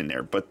rotation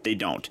there, but they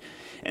don't.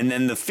 And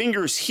then the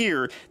fingers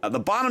here, the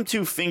bottom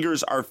two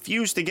fingers are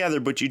fused together,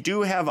 but you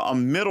do have a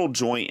middle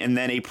joint and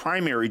then a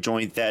primary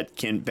joint that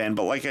can bend.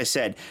 But like I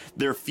said,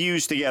 they're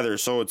fused together,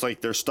 so it's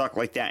like they're stuck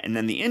like that. And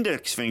then the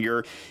index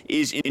finger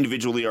is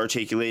individually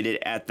articulated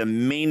at the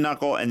main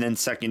knuckle and then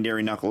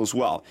secondary knuckle as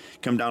well.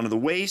 Come down to the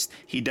waist,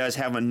 he does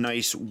have a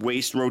nice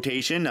waist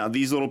rotation. Now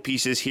these little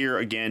pieces here,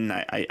 again,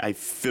 I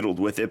fiddled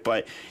with it,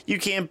 but you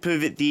can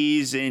pivot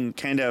these and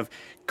kind of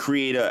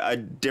create a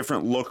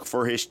different look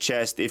for his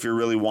chest if you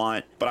really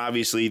want, but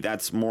obviously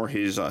that's more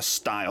his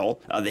style.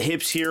 The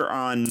hips here are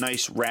on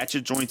nice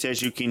ratchet joints, as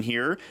you can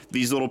hear.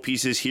 These little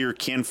pieces here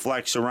can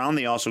flex around.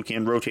 They also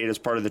can rotate as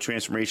part of the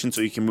transformation,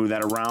 so you can move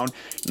that around.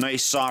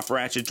 Nice soft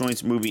ratchet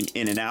joints moving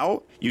in and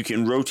out. You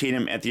can rotate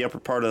him at the upper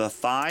part of the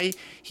thigh.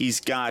 He's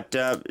got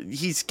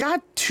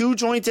two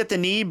joints at the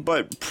knee,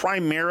 but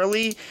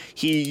primarily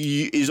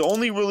he is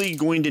only really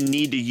going to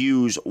need to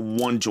use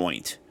one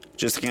joint,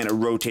 just to kind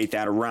of rotate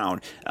that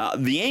around.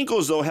 The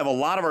ankles, though, have a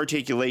lot of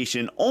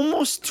articulation,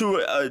 almost to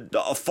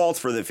a fault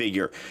for the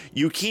figure.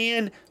 You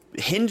can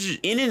hinge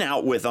in and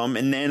out with them,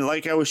 and then,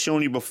 like I was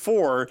showing you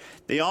before,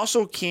 they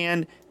also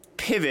can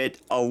pivot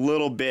a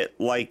little bit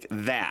like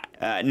that.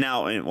 And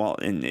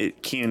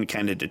it can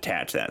kind of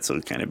detach that, so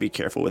kind of be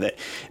careful with it.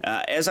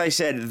 As I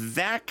said,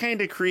 that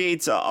kind of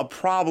creates a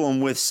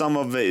problem with some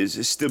of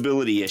his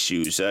stability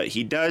issues.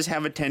 He does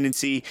have a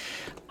tendency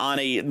on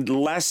a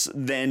less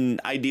than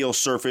ideal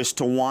surface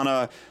to want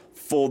to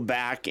fold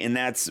back, and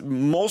that's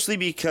mostly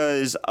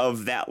because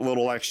of that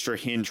little extra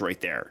hinge right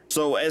there.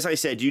 So as I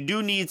said, you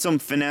do need some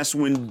finesse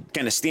when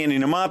kind of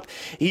standing him up.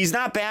 He's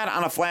not bad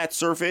on a flat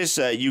surface.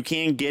 You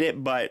can get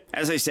it, but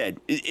as I said,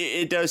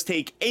 it does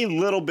take a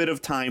little bit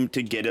of time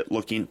to get it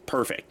looking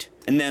perfect.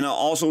 And then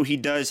also he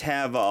does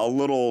have a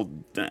little,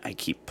 I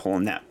keep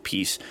pulling that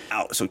piece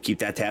out, so keep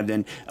that tabbed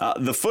in.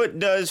 The foot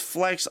does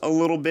flex a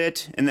little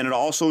bit, and then it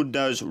also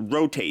does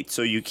rotate,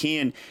 so you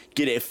can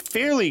get a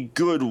fairly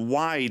good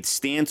wide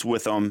stance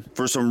with them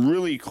for some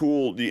really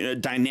cool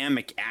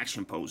dynamic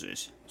action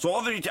poses. So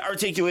all the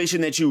articulation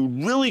that you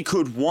really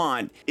could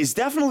want is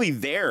definitely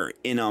there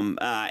in them,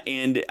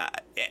 and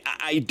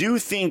I do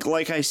think,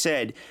 like I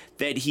said,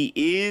 that he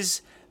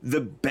is the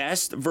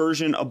best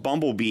version of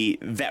Bumblebee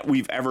that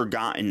we've ever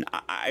gotten.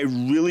 I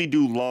really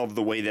do love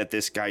the way that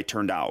this guy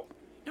turned out.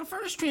 Now for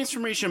his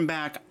transformation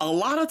back, a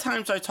lot of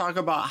times I talk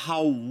about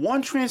how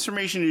one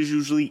transformation is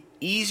usually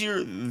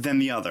easier than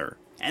the other.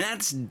 And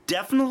that's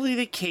definitely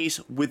the case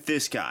with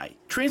this guy.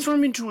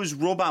 Transforming to his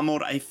robot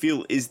mode, I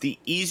feel, is the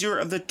easier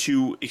of the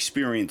two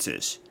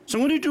experiences. So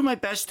I'm going to do my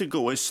best to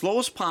go as slow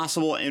as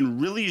possible and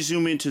really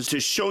zoom in to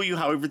show you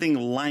how everything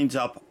lines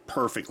up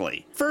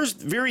perfectly.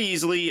 First, very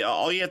easily,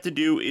 all you have to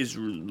do is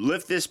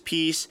lift this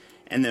piece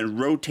and then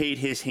rotate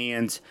his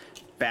hands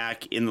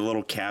back in the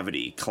little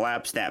cavity.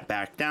 Collapse that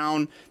back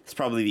down. It's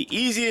probably the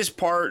easiest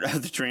part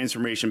of the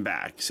transformation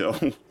back. So,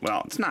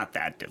 well, it's not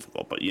that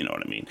difficult, but you know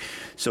what I mean.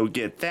 So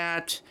get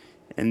that,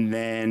 and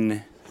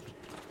then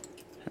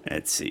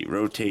let's see,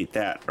 rotate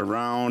that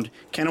around.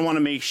 Kind of want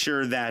to make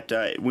sure that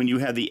when you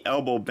have the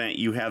elbow bent,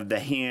 you have the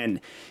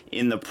hand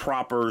in the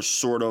proper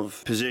sort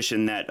of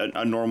position that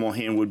a normal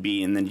hand would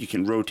be, and then you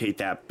can rotate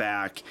that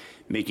back,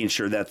 making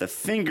sure that the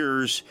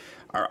fingers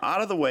are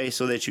out of the way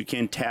so that you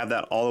can tab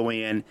that all the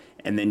way in,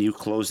 and then you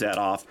close that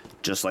off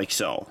just like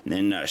so. And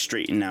then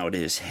straighten out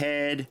his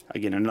head.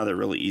 Again, another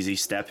really easy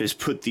step is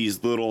put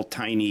these little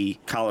tiny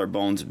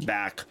collarbones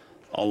back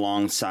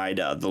alongside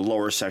the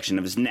lower section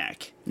of his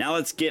neck. Now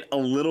let's get a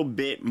little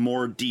bit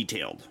more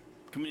detailed.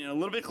 Coming in a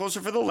little bit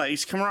closer for the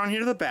legs, come around here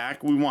to the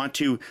back. We want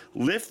to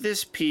lift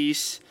this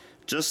piece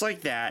just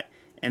like that,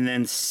 and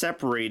then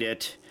separate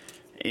it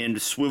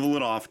and swivel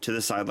it off to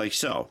the side like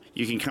so.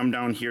 You can come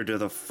down here to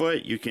the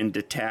foot, you can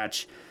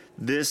detach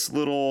this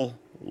little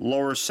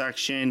lower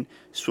section,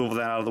 swivel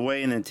that out of the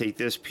way, and then take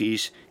this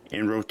piece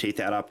and rotate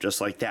that up just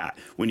like that.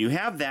 When you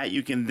have that,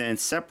 you can then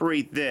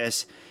separate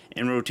this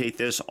and rotate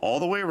this all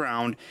the way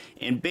around,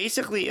 and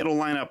basically it'll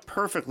line up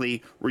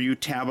perfectly where you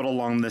tab it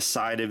along the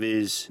side of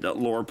the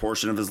lower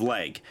portion of his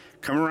leg.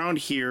 Come around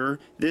here.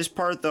 This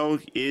part though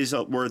is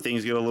where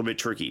things get a little bit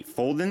tricky.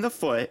 Fold in the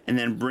foot and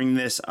then bring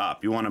this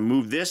up. You want to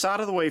move this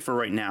out of the way for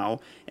right now,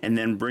 and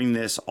then bring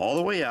this all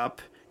the way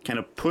up, kind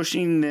of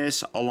pushing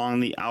this along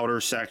the outer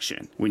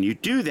section. When you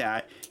do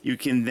that, you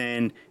can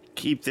then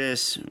keep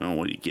this,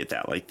 when you get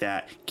that like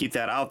that, keep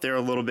that out there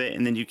a little bit,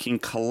 and then you can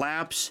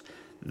collapse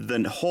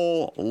the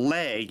whole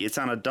leg. It's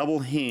on a double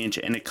hinge,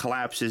 and it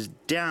collapses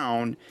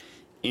down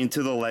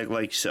into the leg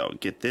like so.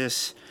 Get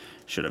this,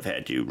 should have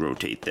had you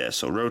rotate this.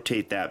 So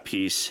rotate that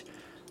piece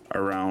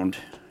around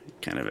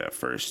kind of at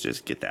first,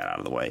 just get that out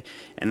of the way,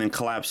 and then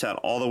collapse that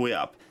all the way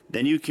up.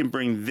 Then you can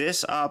bring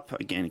this up,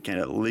 again, kind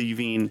of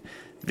leaving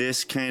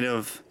this kind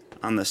of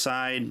on the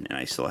side, and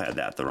I still had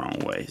that the wrong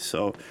way.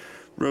 So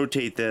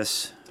rotate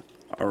this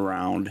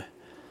around,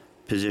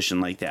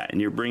 position like that,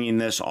 and you're bringing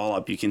this all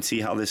up. You can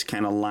see how this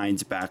kind of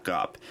lines back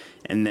up,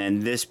 and then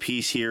this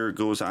piece here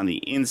goes on the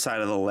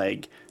inside of the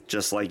leg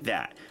just like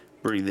that.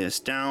 Bring this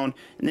down,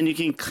 and then you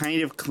can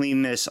kind of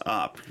clean this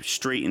up,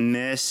 straighten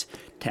this,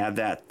 tab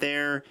that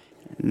there,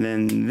 and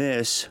then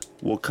this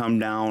will come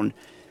down.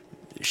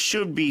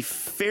 Should be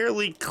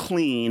fairly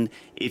clean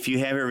if you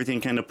have everything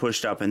kind of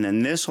pushed up, and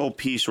then this whole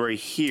piece right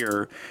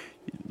here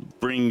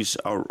brings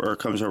or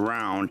comes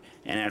around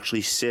and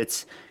actually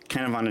sits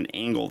kind of on an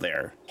angle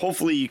there.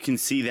 Hopefully you can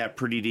see that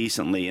pretty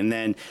decently. And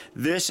then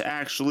this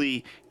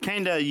actually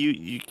kind of,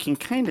 you can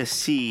kind of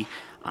see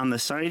on the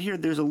side here,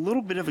 there's a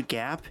little bit of a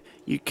gap.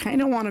 You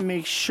kind of want to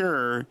make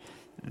sure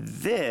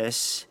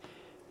this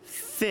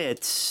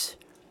fits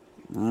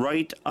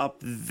right up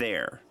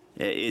there.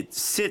 It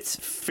sits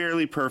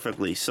fairly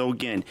perfectly. So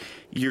again,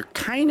 you're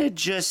kind of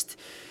just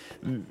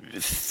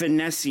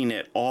finessing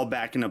it all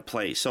back into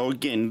place. So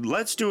again,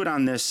 let's do it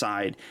on this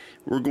side.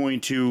 We're going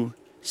to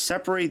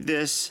separate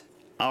this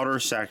outer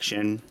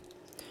section,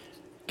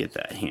 get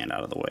that hand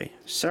out of the way,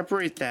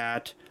 separate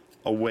that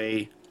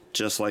away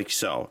just like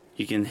so.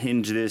 You can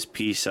hinge this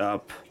piece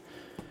up,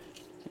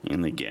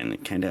 and again,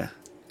 kind of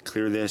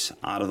clear this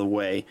out of the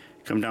way.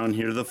 Come down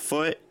here to the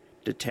foot,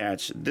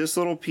 detach this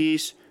little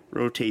piece,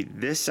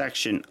 rotate this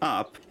section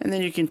up, and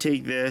then you can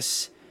take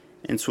this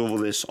and swivel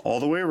this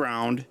all the way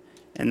around,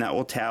 and that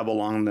will tab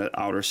along the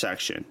outer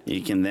section.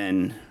 You can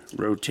then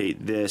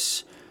rotate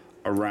this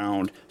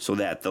around so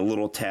that the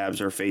little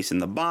tabs are facing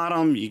the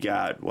bottom. You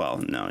got, well,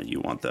 no, you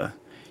want the,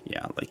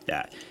 yeah, like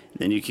that.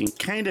 Then you can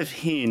kind of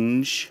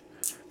hinge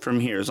from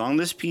here. As long as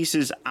this piece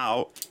is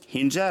out,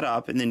 hinge that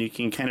up, and then you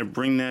can kind of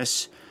bring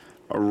this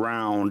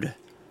around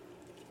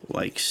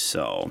like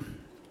so.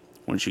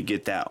 Once you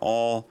get that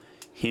all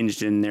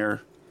hinged in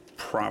there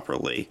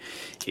properly.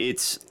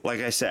 It's, like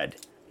I said,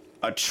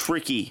 a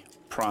tricky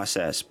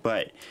process,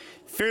 but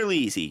fairly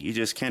easy. You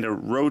just kind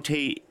of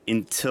rotate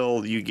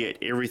until you get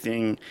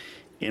everything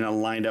in a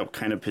lined up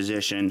kind of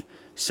position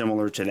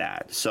similar to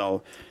that.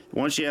 So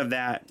once you have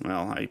that,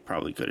 well, I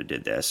probably could have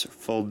did this.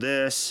 Fold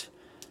this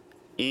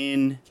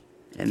in,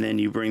 and then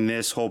you bring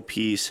this whole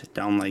piece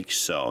down like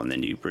so, and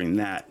then you bring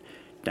that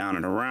down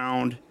and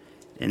around,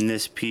 and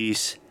this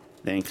piece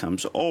then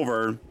comes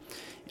over,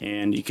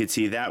 and you can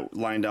see that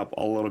lined up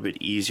a little bit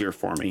easier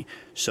for me.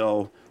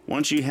 So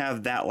once you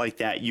have that like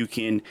that, you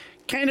can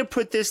kind of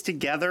put this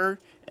together.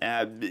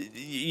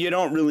 You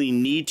don't really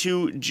need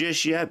to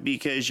just yet,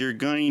 because you're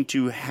going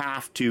to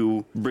have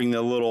to bring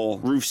the little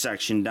roof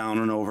section down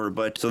and over.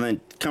 But so then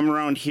come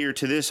around here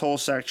to this whole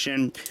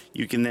section.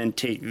 You can then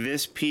take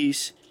this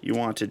piece. You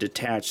want to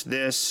detach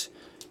this,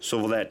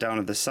 swivel that down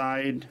to the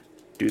side.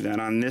 Do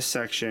that on this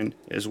section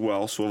as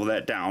well, swivel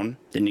that down.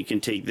 Then you can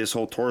take this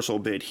whole torso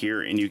bit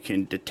here and you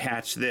can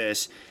detach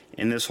this,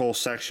 and this whole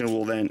section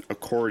will then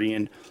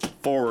accordion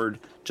forward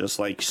just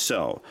like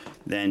so.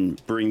 Then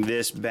bring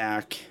this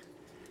back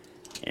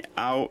and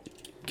out.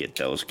 Get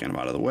those kind of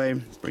out of the way.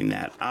 Bring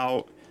that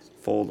out.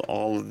 Fold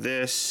all of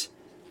this.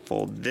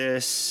 Fold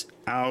this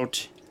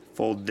out.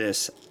 Fold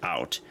this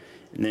out.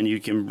 And then you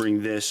can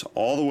bring this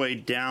all the way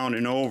down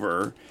and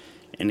over.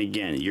 And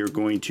again, you're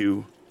going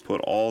to put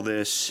all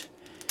this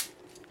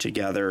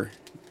together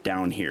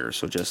down here.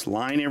 So just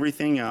line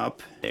everything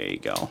up. There you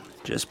go.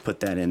 Just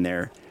put that in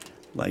there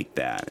like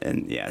that.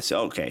 And yeah,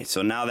 so okay.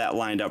 So now that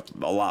lined up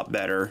a lot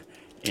better.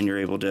 And you're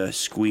able to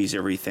squeeze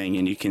everything,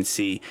 and you can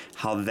see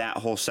how that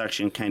whole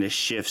section kind of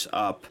shifts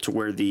up to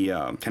where the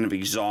kind of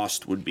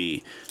exhaust would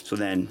be. So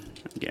then,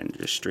 again,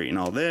 just straighten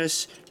all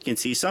this. You can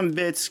see some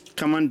bits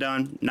come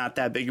undone, not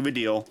that big of a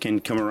deal. Can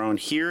come around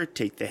here,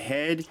 take the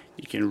head.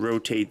 You can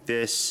rotate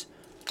this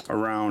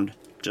around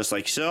just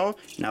like so.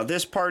 Now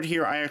this part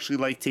here, I actually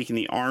like taking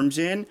the arms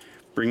in,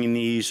 bringing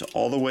these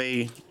all the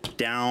way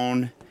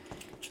down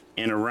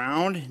and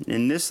around.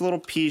 And this little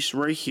piece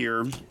right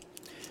here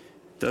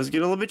does get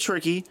a little bit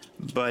tricky,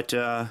 but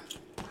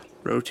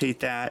rotate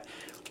that.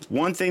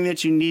 One thing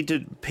that you need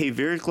to pay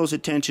very close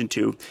attention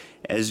to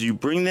as you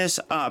bring this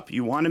up,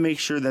 you want to make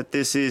sure that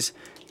this is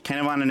kind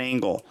of on an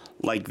angle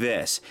like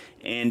this.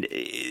 And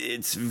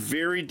it's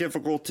very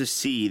difficult to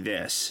see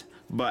this,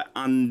 but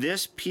on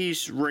this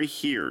piece right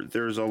here,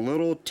 there's a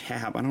little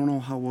tab. I don't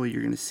know how well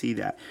you're going to see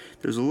that.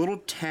 There's a little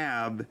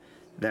tab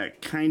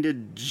that kind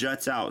of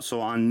juts out. So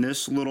on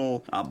this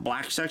little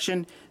black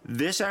section,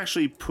 this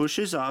actually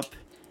pushes up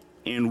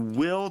and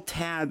will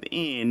tab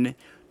in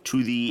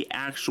to the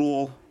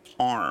actual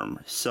arm.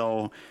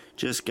 So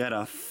just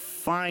gotta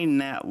find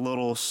that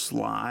little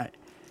slot,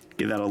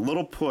 give that a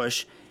little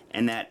push,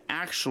 and that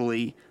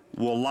actually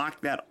will lock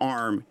that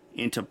arm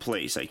into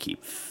place. I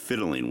keep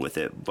fiddling with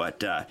it,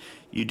 but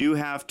you do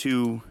have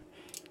to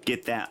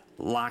get that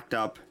locked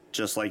up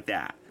just like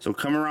that. So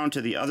come around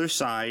to the other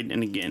side,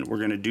 and again, we're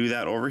gonna do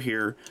that over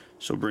here.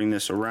 So bring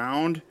this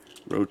around,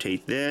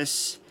 rotate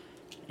this,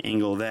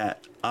 angle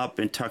that up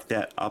and tuck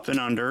that up and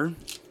under.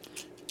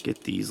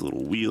 Get these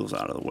little wheels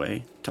out of the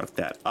way. Tuck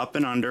that up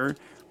and under.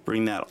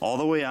 Bring that all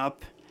the way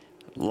up.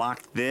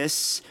 Lock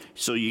this.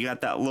 So you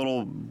got that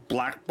little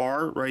black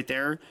bar right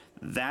there.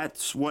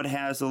 That's what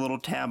has the little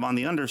tab on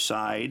the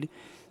underside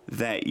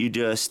that you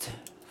just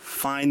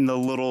find the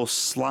little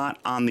slot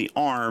on the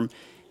arm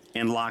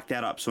and lock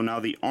that up. So now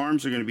the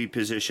arms are going to be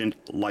positioned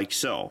like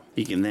so.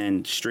 You can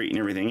then straighten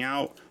everything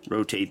out.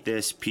 Rotate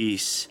this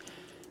piece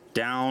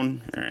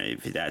down. All right,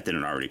 if that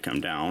didn't already come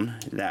down,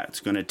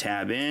 that's going to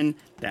tab in,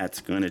 that's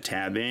going to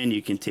tab in.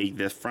 You can take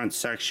this front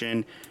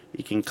section,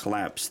 you can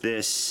collapse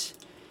this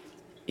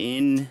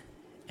in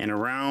and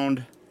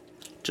around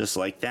just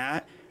like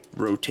that.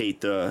 Rotate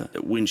the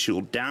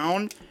windshield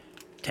down,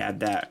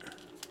 tab that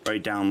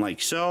right down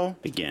like so.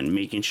 Again,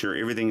 making sure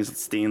everything is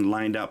staying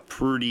lined up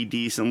pretty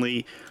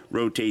decently.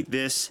 Rotate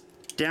this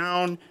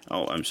down.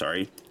 Oh, I'm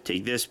sorry.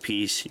 Take this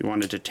piece, you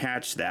want to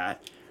detach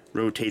that.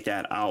 Rotate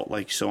that out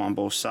like so on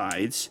both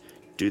sides.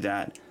 Do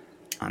that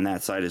on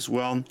that side as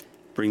well.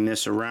 Bring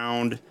this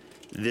around.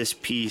 This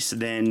piece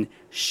then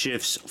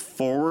shifts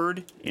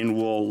forward and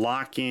will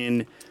lock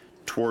in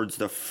towards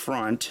the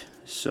front.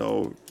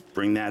 So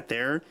bring that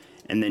there.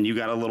 And then you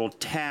got a little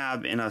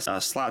tab in a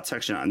slot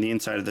section on the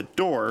inside of the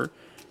door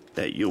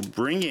that you'll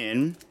bring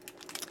in.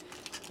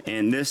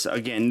 And this,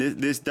 again,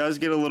 this does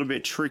get a little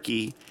bit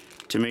tricky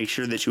to make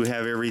sure that you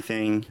have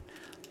everything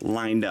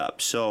lined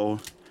up. So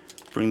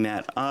bring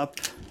that up,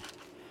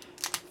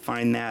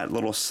 find that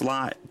little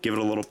slot, give it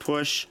a little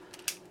push,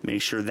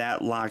 make sure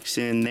that locks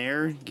in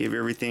there. Give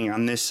everything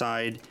on this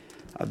side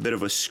a bit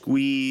of a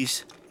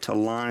squeeze to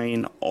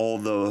line all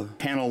the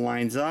panel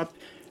lines up.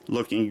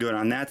 Looking good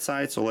on that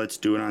side, so let's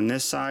do it on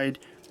this side.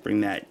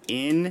 Bring that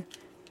in.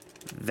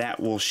 That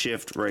will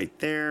shift right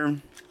there.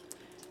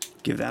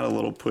 Give that a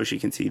little push. You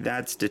can see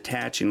that's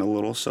detaching a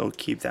little, so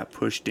keep that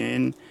pushed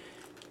in.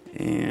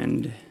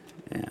 And,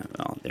 yeah,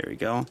 well, there we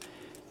go.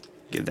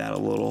 Give that a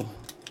little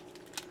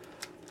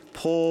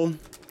pull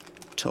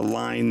to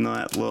line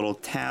that little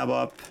tab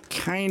up.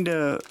 Kind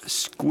of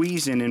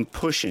squeezing and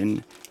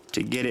pushing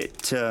to get it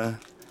to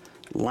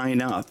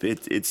line up.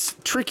 It's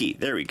tricky.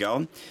 There we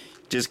go.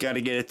 Just got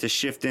to get it to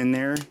shift in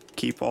there.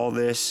 Keep all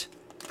this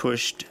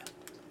pushed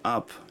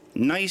up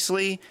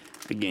nicely.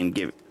 Again,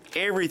 give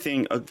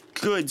everything a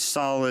good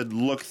solid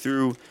look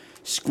through.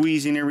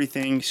 Squeezing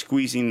everything.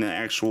 Squeezing the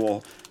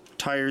actual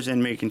tires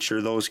in, making sure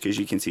those, because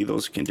you can see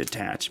those can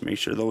detach. Make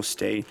sure those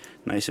stay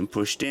nice and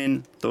pushed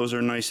in. Those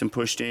are nice and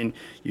pushed in.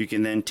 You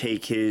can then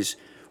take his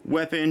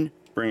weapon,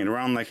 bring it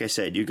around. Like I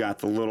said, you got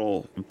the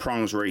little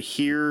prongs right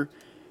here.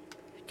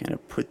 Kind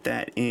of put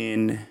that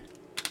in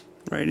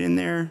right in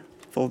there.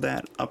 Fold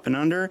that up and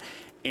under.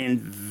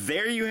 And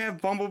there you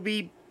have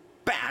Bumblebee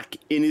back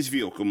in his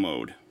vehicle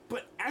mode.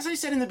 But as I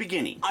said in the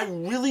beginning, I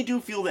really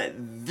do feel that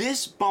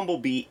this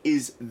Bumblebee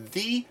is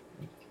the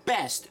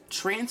best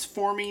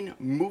transforming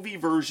movie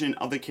version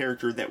of the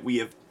character that we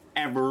have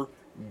ever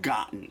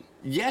gotten.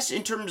 Yes,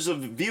 in terms of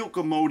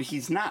vehicle mode,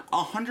 he's not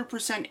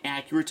 100%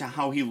 accurate to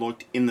how he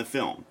looked in the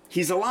film.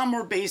 He's a lot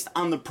more based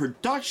on the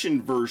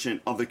production version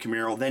of the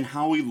Camaro than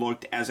how he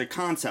looked as a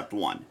concept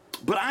one.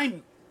 But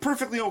I'm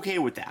perfectly okay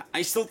with that.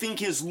 I still think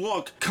his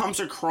look comes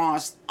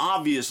across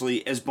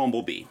obviously as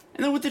Bumblebee.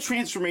 And then with the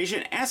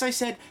transformation, as I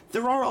said,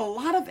 there are a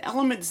lot of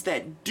elements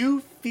that do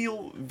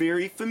feel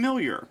very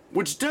familiar,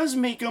 which does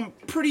make them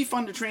pretty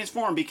fun to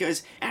transform,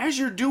 because as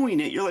you're doing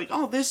it, you're like,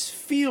 oh, this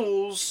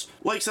feels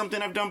like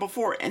something I've done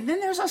before. And then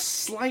there's a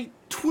slight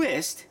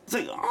twist. It's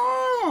like,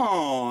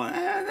 oh,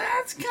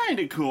 that's kind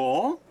of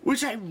cool,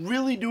 which I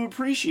really do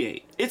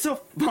appreciate. It's a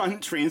fun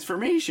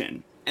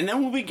transformation. And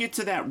then when we get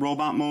to that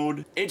robot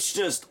mode, it's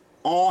just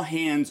all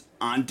hands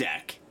on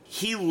deck.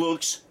 He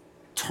looks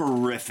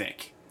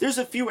terrific. There's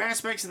a few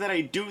aspects that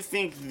I do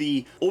think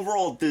the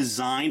overall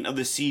design of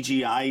the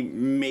CGI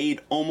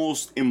made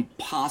almost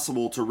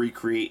impossible to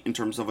recreate in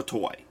terms of a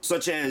toy,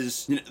 such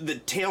as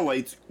the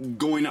taillights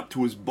going up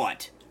to his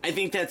butt. I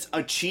think that's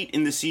a cheat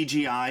in the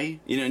CGI,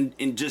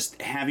 in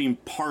just having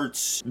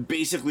parts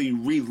basically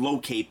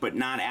relocate but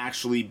not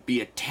actually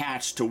be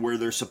attached to where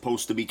they're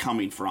supposed to be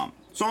coming from.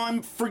 So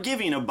I'm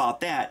forgiving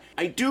about that.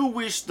 I do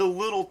wish the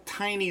little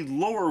tiny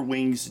lower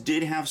wings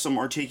did have some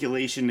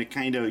articulation to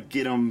kind of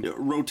get them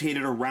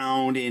rotated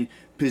around and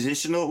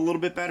positioned a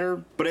little bit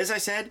better. But as I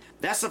said,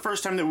 that's the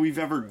first time that we've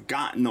ever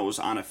gotten those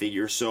on a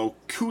figure, so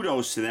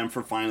kudos to them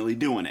for finally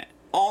doing it.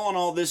 All in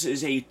all, this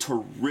is a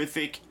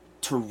terrific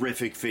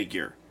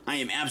figure. I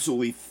am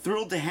absolutely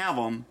thrilled to have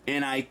him,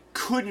 and I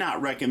could not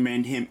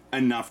recommend him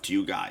enough to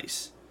you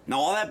guys. Now,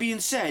 all that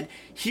being said,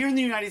 here in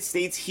the United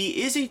States,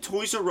 he is a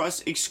Toys R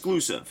Us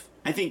exclusive.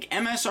 I think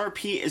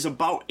MSRP is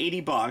about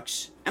 80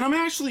 bucks, and I'm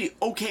actually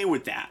okay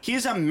with that. He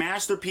is a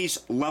masterpiece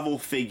level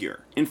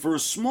figure, and for a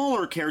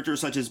smaller character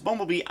such as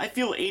Bumblebee, I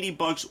feel 80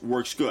 bucks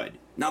works good.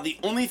 Now, the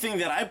only thing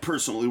that I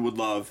personally would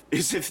love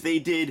is if they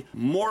did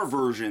more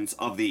versions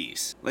of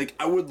these. Like,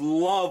 I would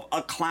love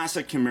a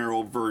classic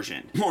Camaro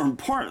version. More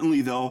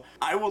importantly, though,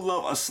 I would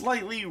love a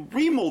slightly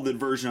remolded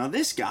version of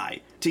this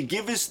guy to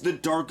give us the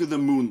Dark of the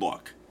Moon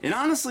look. And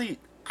honestly,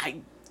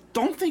 I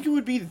don't think it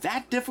would be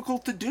that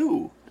difficult to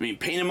do. I mean,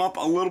 paint him up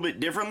a little bit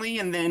differently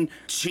and then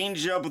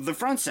change up the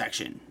front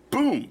section.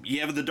 Boom,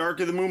 you have the Dark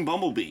of the Moon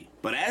Bumblebee.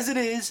 But as it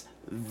is,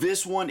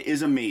 this one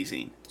is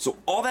amazing. So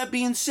all that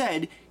being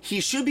said,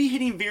 he should be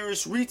hitting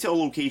various retail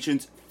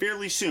locations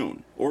fairly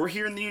soon. Or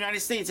here in the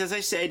United States, as I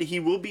said, he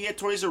will be at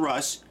Toys R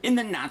Us in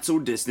the not so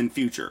distant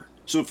future.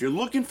 So if you're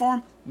looking for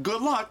him,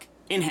 good luck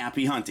and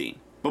happy hunting.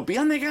 But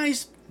beyond that,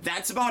 guys,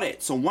 that's about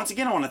it. So once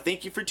again, I want to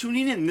thank you for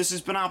tuning in. This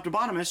has been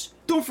Optibotimus.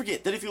 Don't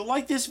forget that if you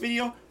like this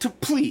video, to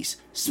please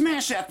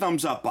smash that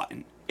thumbs up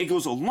button. It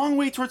goes a long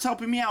way towards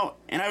helping me out,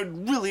 and I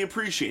would really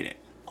appreciate it.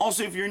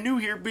 Also, if you're new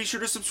here, be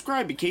sure to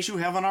subscribe in case you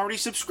haven't already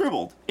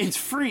subscribed. It's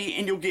free,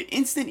 and you'll get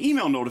instant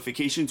email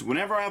notifications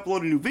whenever I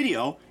upload a new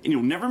video, and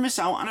you'll never miss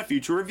out on a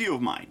future review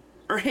of mine.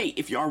 Or hey,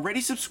 if you're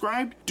already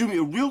subscribed, do me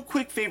a real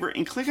quick favor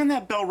and click on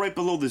that bell right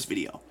below this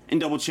video, and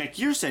double check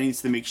your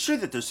settings to make sure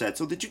that they're set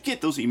so that you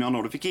get those email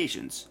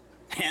notifications.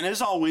 And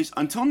as always,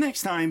 until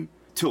next time,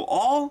 to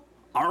all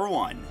are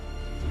one.